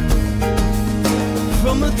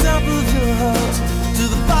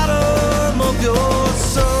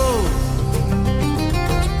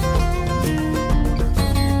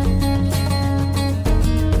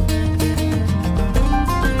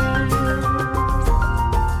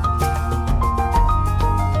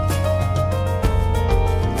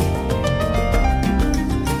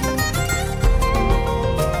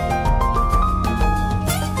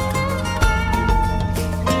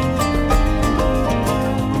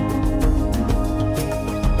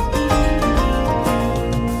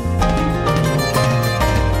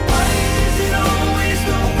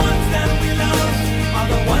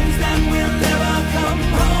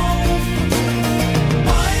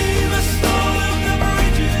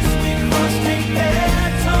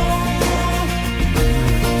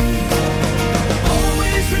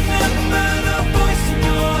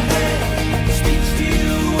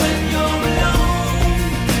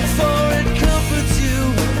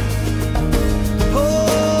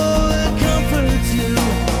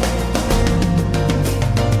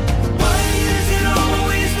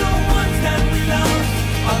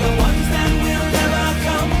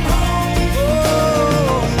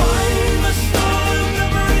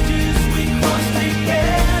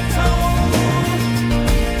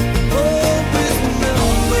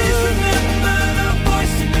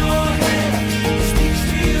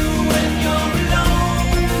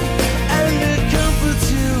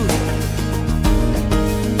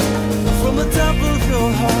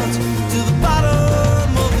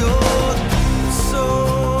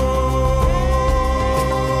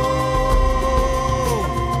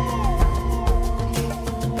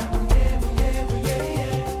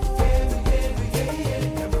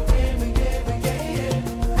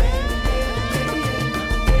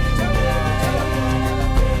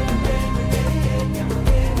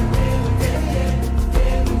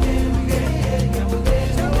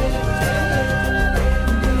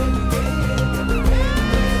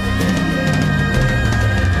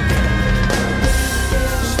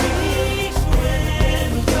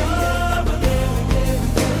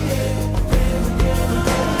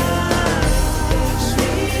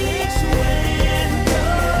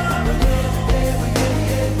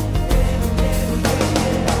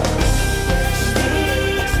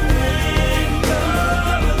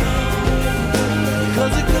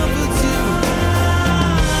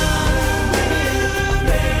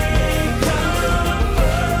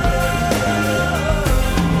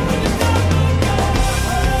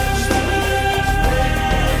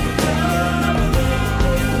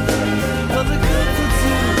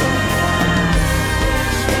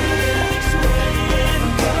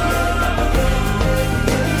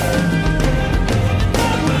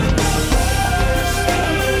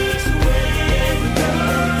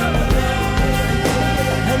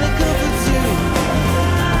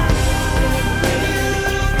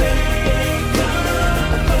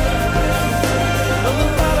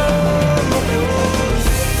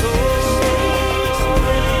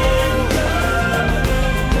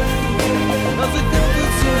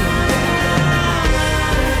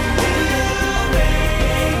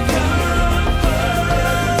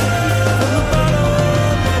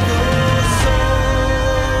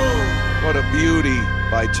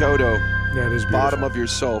Toto. That is beautiful. Bottom of Your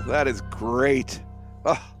Soul. That is great.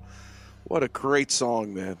 Oh, what a great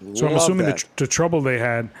song, man. So I'm assuming the trouble they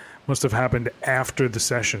had must have happened after the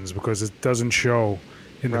sessions because it doesn't show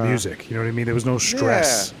in the music. You know what I mean? There was no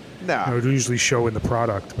stress. Yeah. No. It would usually show in the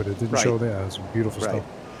product, but it didn't show there. It's beautiful stuff.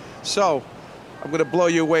 So I'm going to blow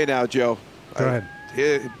you away now, Joe. Go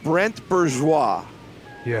ahead. Brent Bourgeois.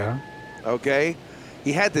 Yeah. Okay?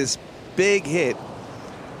 He had this big hit,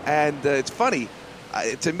 and it's funny.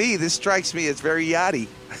 To me, this strikes me as very yachty.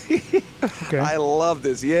 Okay. I love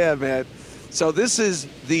this. Yeah, man. So this is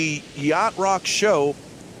the Yacht Rock Show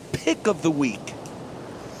Pick of the Week.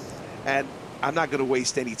 And I'm not going to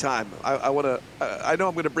waste any time. I know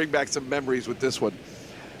I'm going to bring back some memories with this one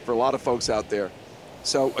for a lot of folks out there.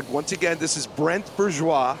 So once again, this is Brent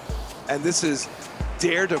Bourgeois, and this is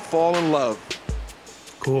Dare to Fall in Love.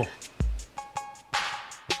 Cool.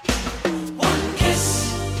 One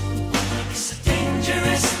kiss is a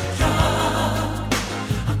dangerous drug.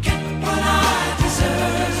 I'll get what I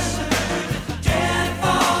deserve. Dare to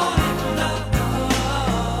fall in love.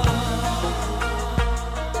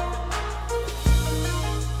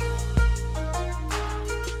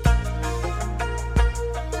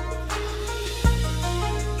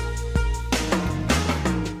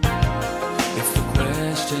 It's the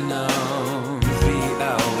question of the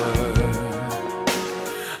hour.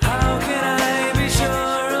 How can I be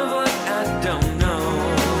sure of what I don't know?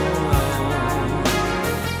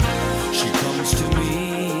 She comes to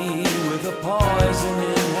me with a poison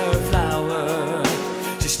in her flower.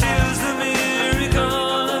 She steals the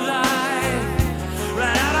miracle of life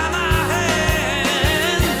right out of my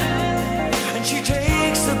hand. And she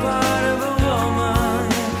takes the part of a woman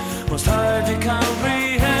most hard to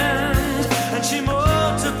comprehend. And she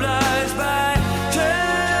multiplies by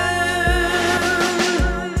 10.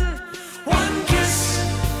 One kiss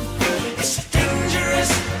is a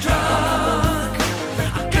dangerous drug.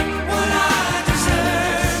 I get what I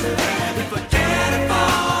deserve if I dare to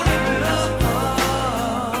fall in love.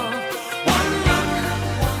 One look,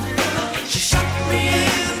 she shot me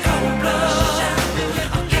in cold blood.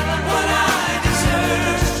 I get what I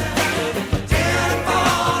deserve if I dare to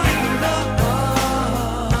fall in love.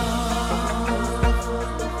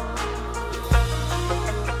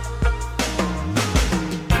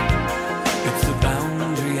 It's the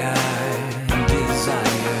boundary I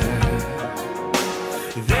desire.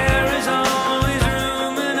 There is always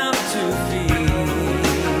room enough to feel.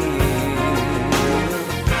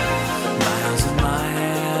 Miles and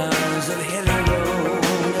miles of hilly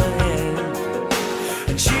road ahead.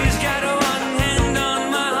 And she's got one hand on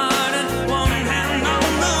my heart and one hand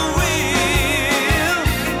on the wheel.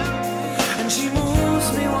 And she moves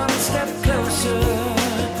me one step closer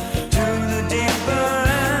to the deeper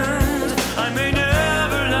end. I may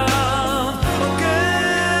never love again.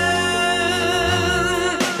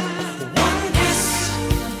 One kiss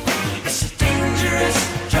is a dangerous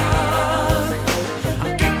drug. I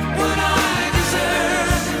get what I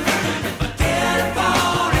deserve if I dare to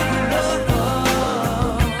fall in love.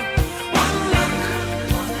 One look,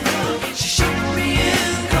 she shot me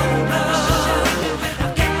in cold blood. I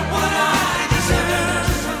get what I deserve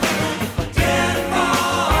if I dare to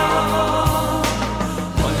fall.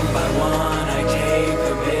 One by one I take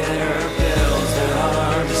the bitter pills that are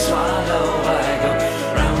hard to swallow. I go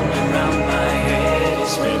round and round, my head is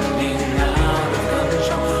spinning out of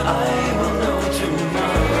control. I will know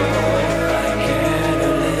tomorrow if I care to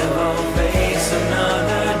live or face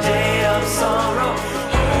another day of sorrow.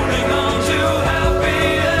 Holding on to happy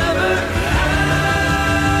ever after.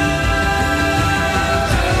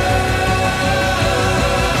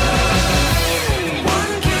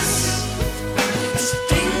 One kiss is a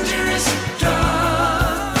dangerous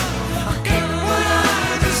drug. I get what I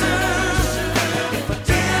deserve if I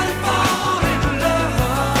dare to fall in love.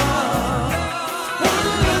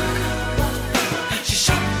 One look, she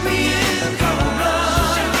shot me in cold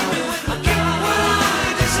blood. I get what I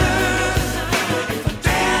deserve if I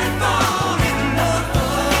dare to fall in love.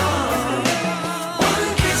 One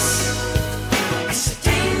kiss is a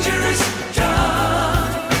dangerous drug.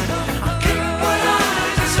 I get what I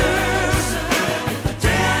deserve if I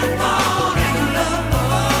dare to fall in love.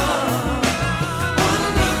 One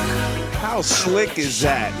look, How slick is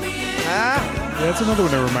that? Huh? Yeah, that's another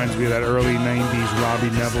one that reminds me of that early 90s Robbie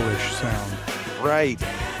Neville-ish sound. Right.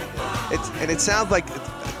 It sounds like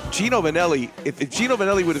Gino Vanelli. If Gino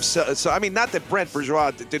Vanelli would have, so I mean, not that Brent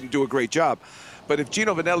Bourgeois didn't do a great job, but if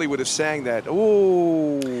Gino Vanelli would have sang that,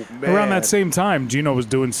 oh man. Around that same time, Gino was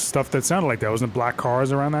doing stuff that sounded like that. Wasn't Black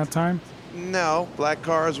Cars around that time? No, Black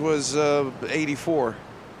Cars was 84.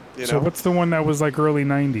 So what's the one that was like early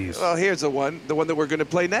 90s? Well, here's the one that we're going to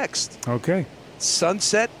play next. Okay.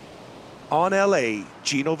 Sunset on L.A.,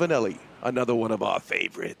 Gino Vanelli, another one of our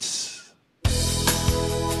favorites.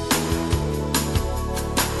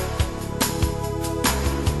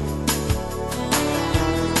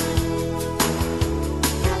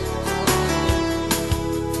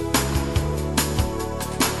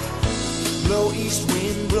 Blow east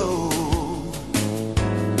wind blow,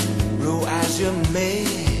 blow as you may.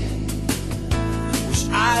 Wish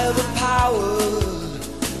I had the power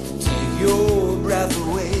to take your breath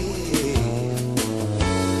away.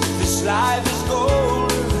 This life is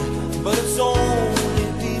golden, but it's only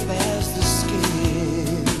deep as the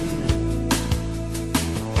skin.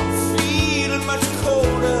 Feeling much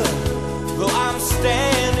colder, though I'm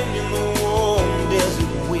standing in the warm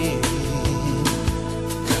desert wind.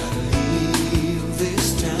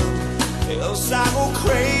 Else I go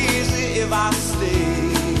crazy if I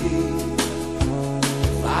stay.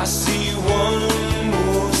 If I see one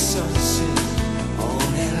more sunset on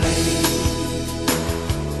LA.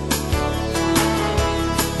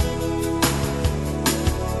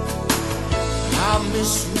 I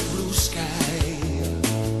miss your blue sky,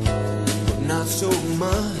 but not so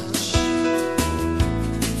much.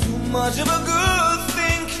 Too much of a good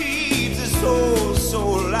thing keeps its soul so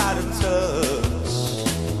out of touch.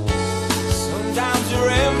 Sometimes you're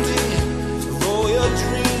empty, though your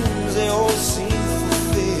dreams, they all seem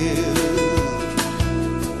fulfilled.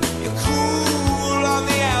 You're cool on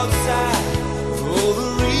the outside, though the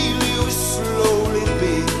real you is slowly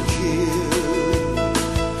being killed.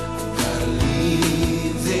 Gotta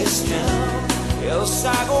leave this town, else I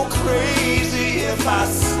go crazy if I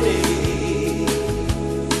stay.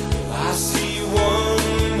 If I see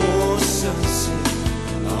one more sunset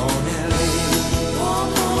on LA. One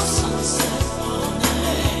more sunset.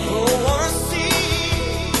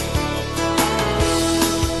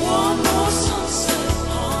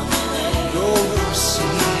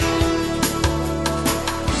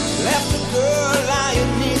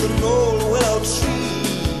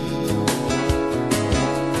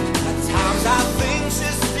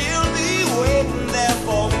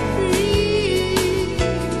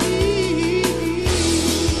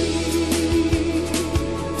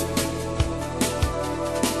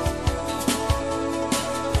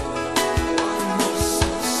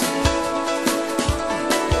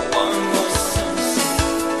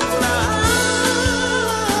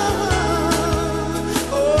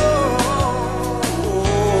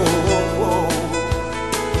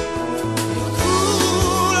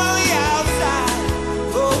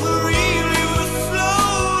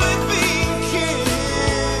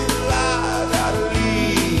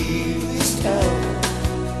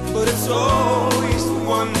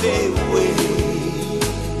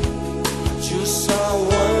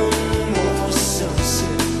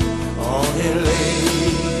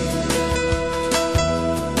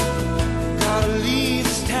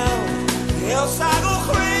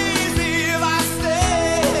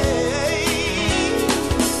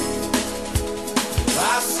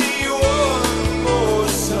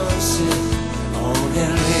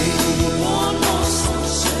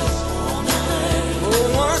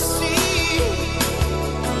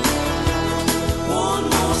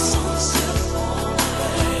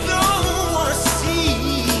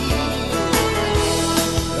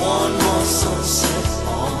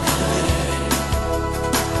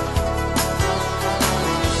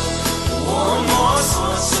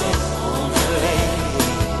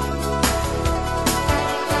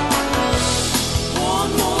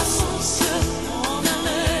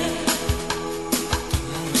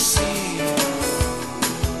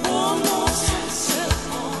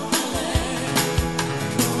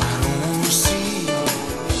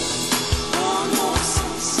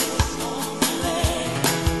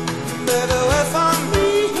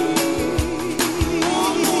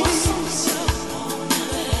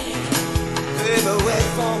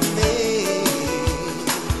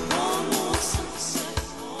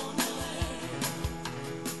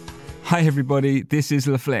 Hi everybody, this is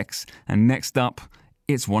LaFlex, and next up,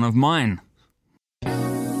 it's one of mine.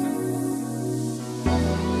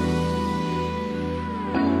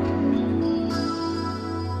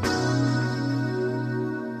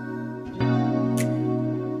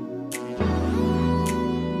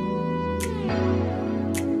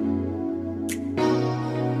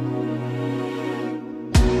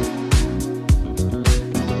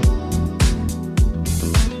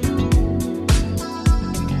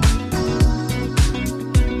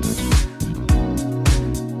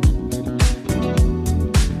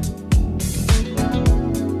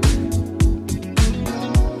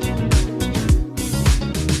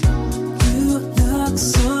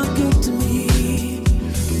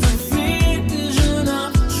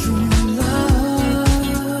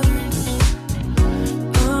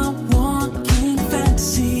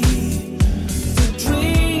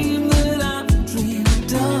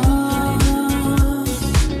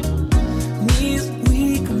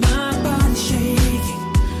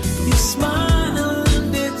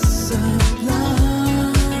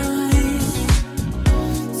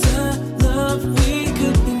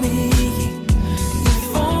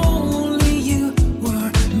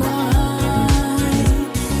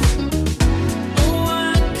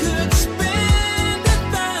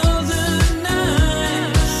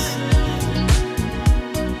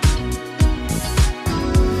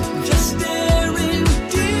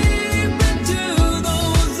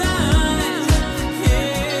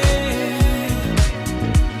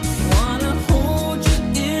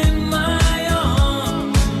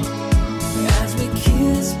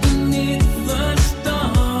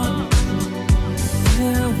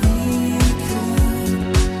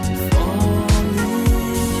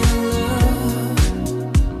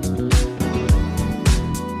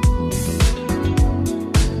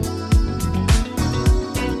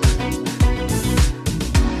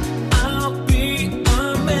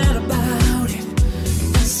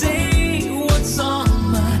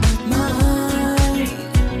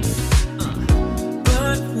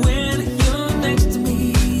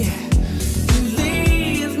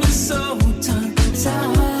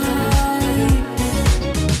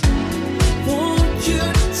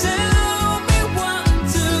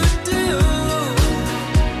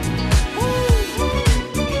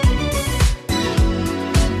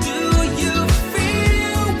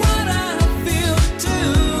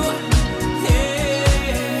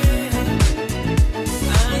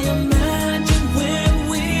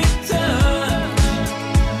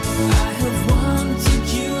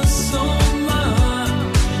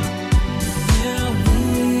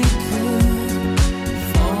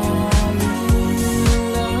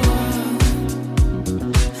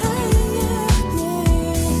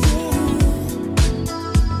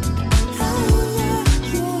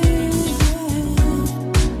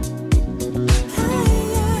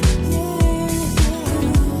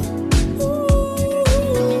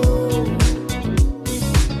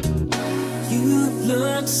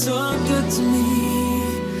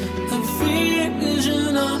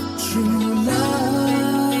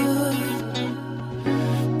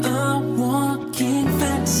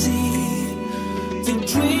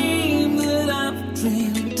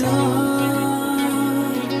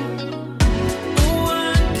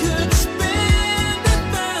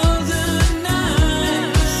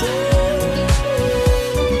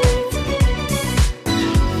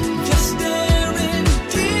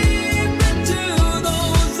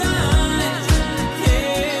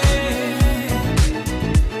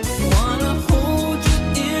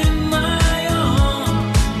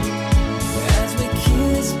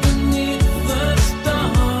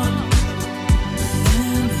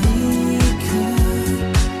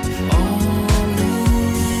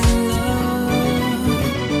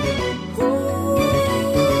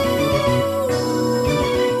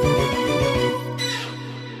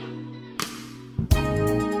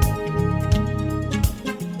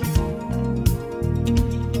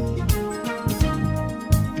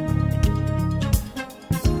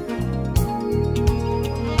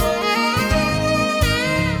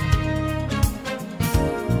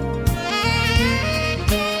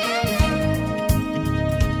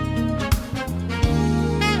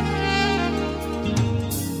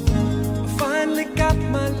 finally got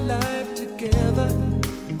my life together.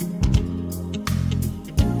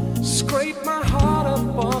 Scrape my heart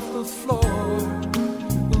up off the floor.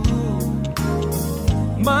 Ooh.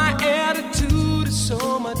 My attitude is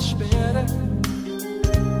so much better,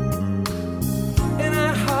 and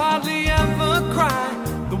I hardly ever cry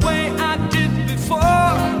the way I did before.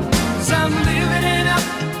 'Cause I'm living it up,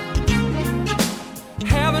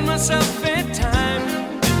 having myself a time,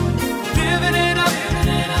 living it up,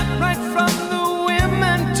 right from the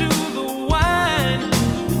women to the wine.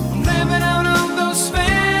 I'm living out of those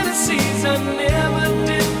fantasies I never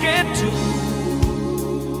did get to,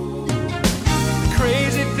 the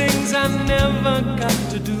crazy things I never got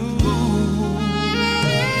to do.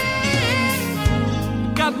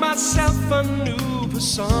 Got myself a new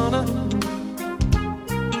persona,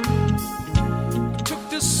 took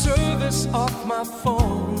the service off my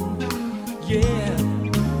phone, yeah.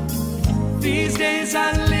 These days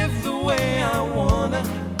I live the way I wanna,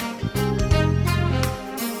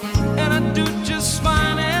 and I do just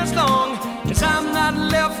fine as long as I'm not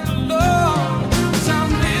left alone. 'Cause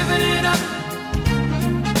I'm living it up,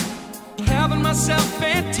 having myself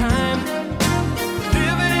a time,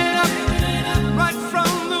 living it up, right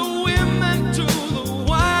from the women to the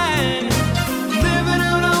wine, living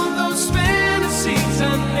out all those fantasies I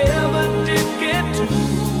never did get to,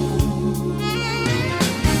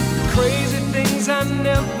 crazy things I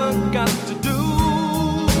never got to do.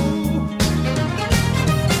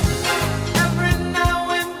 Every now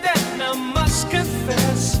and then I must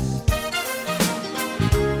confess,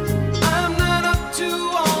 I'm not up to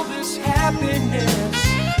all this happiness.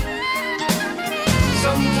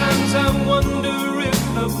 Sometimes I wonder if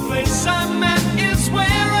the place I'm at is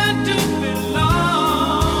where I do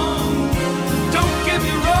belong. Don't get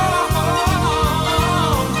me wrong,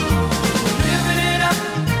 living it up,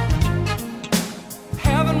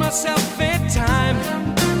 having myself a time,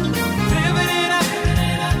 living it up,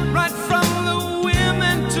 right from the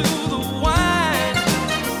women to the wine,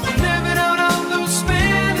 living out all those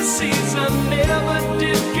fantasies I never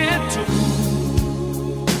did get to.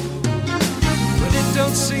 But it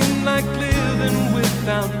don't seem like living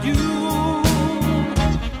without you.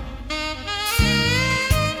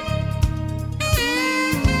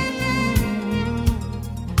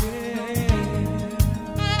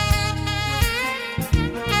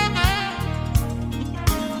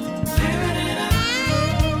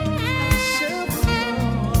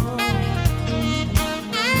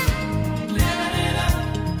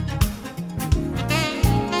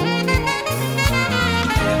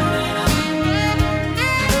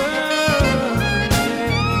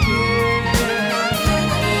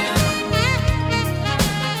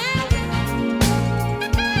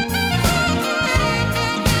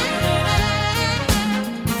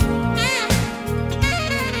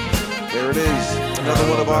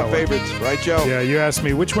 Favorites, right, Joe? Yeah, you asked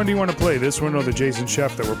me which one do you want to play, this one or the Jason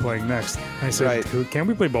Chef that we're playing next. I said, right. Can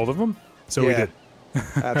we play both of them? So we did.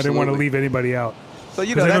 I didn't want to leave anybody out. So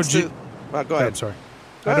go ahead. I'm sorry.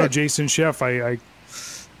 I know Jason Chef. I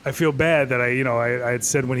feel bad that I had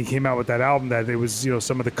said when he came out with that album that it was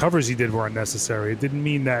some of the covers he did were unnecessary. It didn't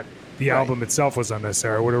mean that the album itself was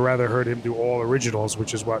unnecessary. I would have rather heard him do all originals,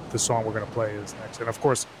 which is what the song we're going to play is next. And of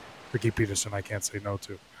course, Ricky Peterson, I can't say no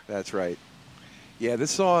to. That's right. Yeah,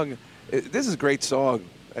 this song, this is a great song,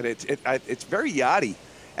 and it's very yachty,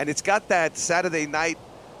 and it's got that Saturday night.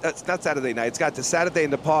 It's not Saturday night. It's got the Saturday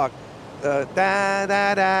in the Park, da da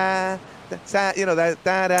da, that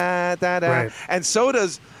da da da da, right. And so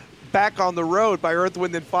does "Back on the Road" by Earth,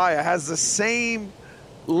 Wind and Fire. Has the same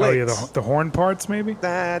licks. Oh yeah, the horn parts maybe.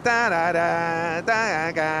 Da da da da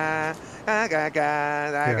da ga ga ga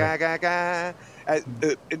ga ga ga.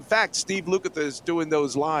 In fact, Steve Lukather is doing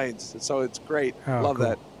those lines, so it's great. Love cool.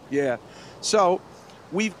 that. Yeah. So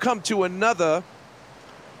we've come to another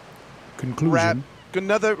conclusion.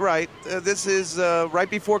 This is right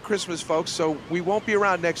before Christmas, folks. So we won't be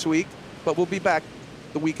around next week, but we'll be back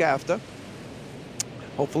the week after,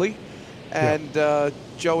 hopefully. And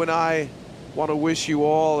Joe and I want to wish you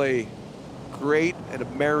all a great and a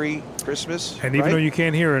Merry Christmas. And even though you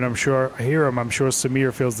can't hear it, I'm sure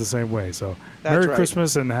Samir feels the same way. So Merry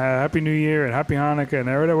Christmas and Happy New Year and Happy Hanukkah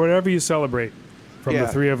and whatever you celebrate from the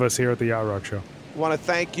three of us here at the Yacht Rock Show. I want to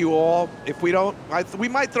thank you all. If we don't, we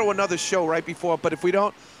might throw another show right before, but if we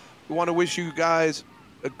don't, we want to wish you guys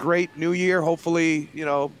a great New Year. Hopefully,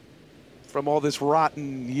 from all this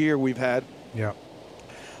rotten year we've had. Yeah.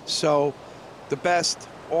 So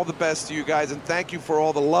all the best to you guys, and thank you for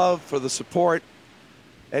all the love, for the support.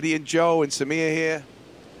 Eddie and Joe and Samia here,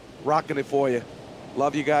 rocking it for you.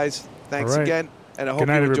 Love you guys. Thanks again, and I hope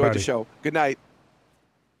you enjoyed the show. Good night.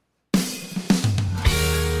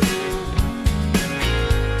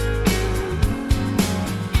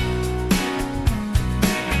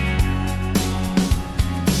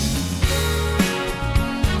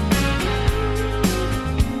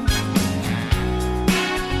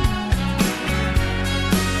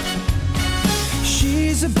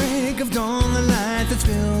 She's a break of dawn, the light that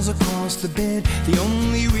spills across the bed, the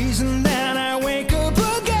only reason that I wake up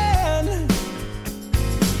again.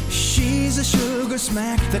 She's a sugar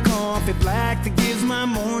smack, the coffee black that gives my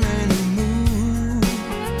morning a mood.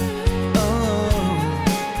 Oh,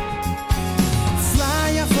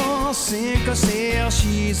 fly or fall, sink or sail,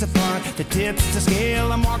 she's the part that tips the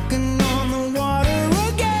scale. I'm walking on the water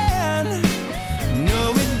again.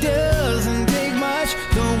 No, it doesn't take much,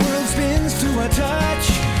 the world spins to a touch.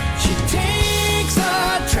 She takes a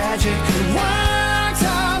tragic and works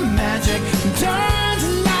a magic and turns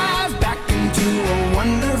life back into a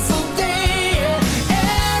wonderful day.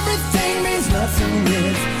 Everything means nothing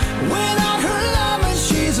without her love, and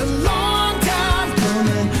she's a long time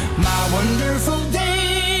coming, my wonderful day.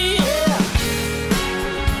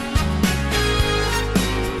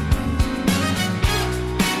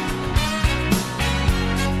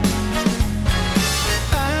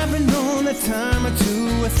 Time or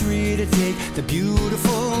two or three to take the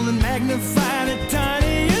beautiful and magnify the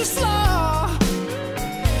tiniest flaw.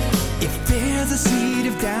 If there's a seed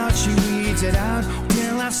of doubt, she weeds it out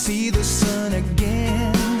till I see the sun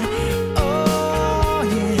again. Oh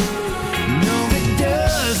yeah, no, it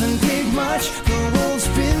doesn't take much, the world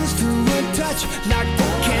spins to a touch, like the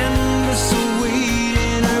canvas away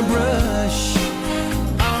in a brush.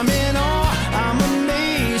 I'm in awe, I'm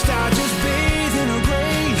amazed, I just bathe in her grace.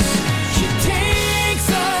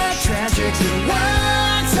 Tragic and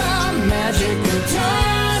works of magic and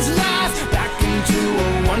turns life back into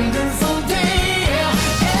a wonderful day.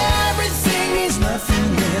 Everything means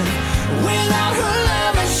nothing without her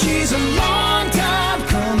love, and she's a long time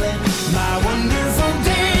coming, my wonderful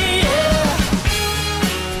day.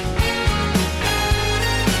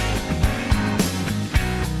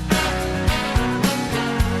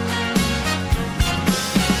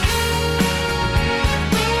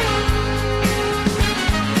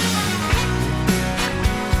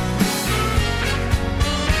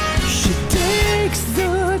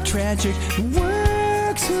 Tragic,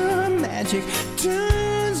 works her magic,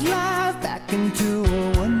 turns life back into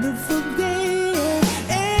a wonderful day.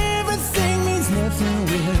 Everything means nothing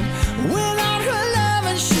without her love,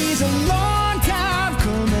 and she's a long time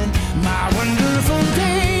coming, my wonderful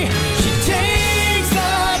day. She takes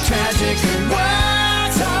the tragic and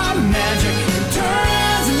works her magic and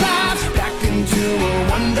turns life back into a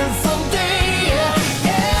wonderful day.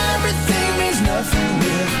 Everything means nothing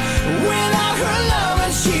without her love,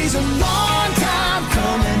 and she's a long time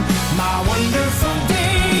coming, my wonderful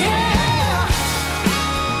day, yeah.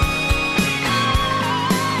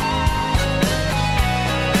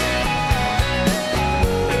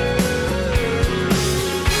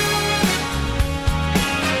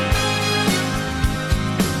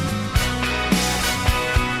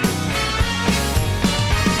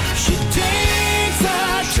 She takes the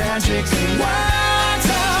tragic and wild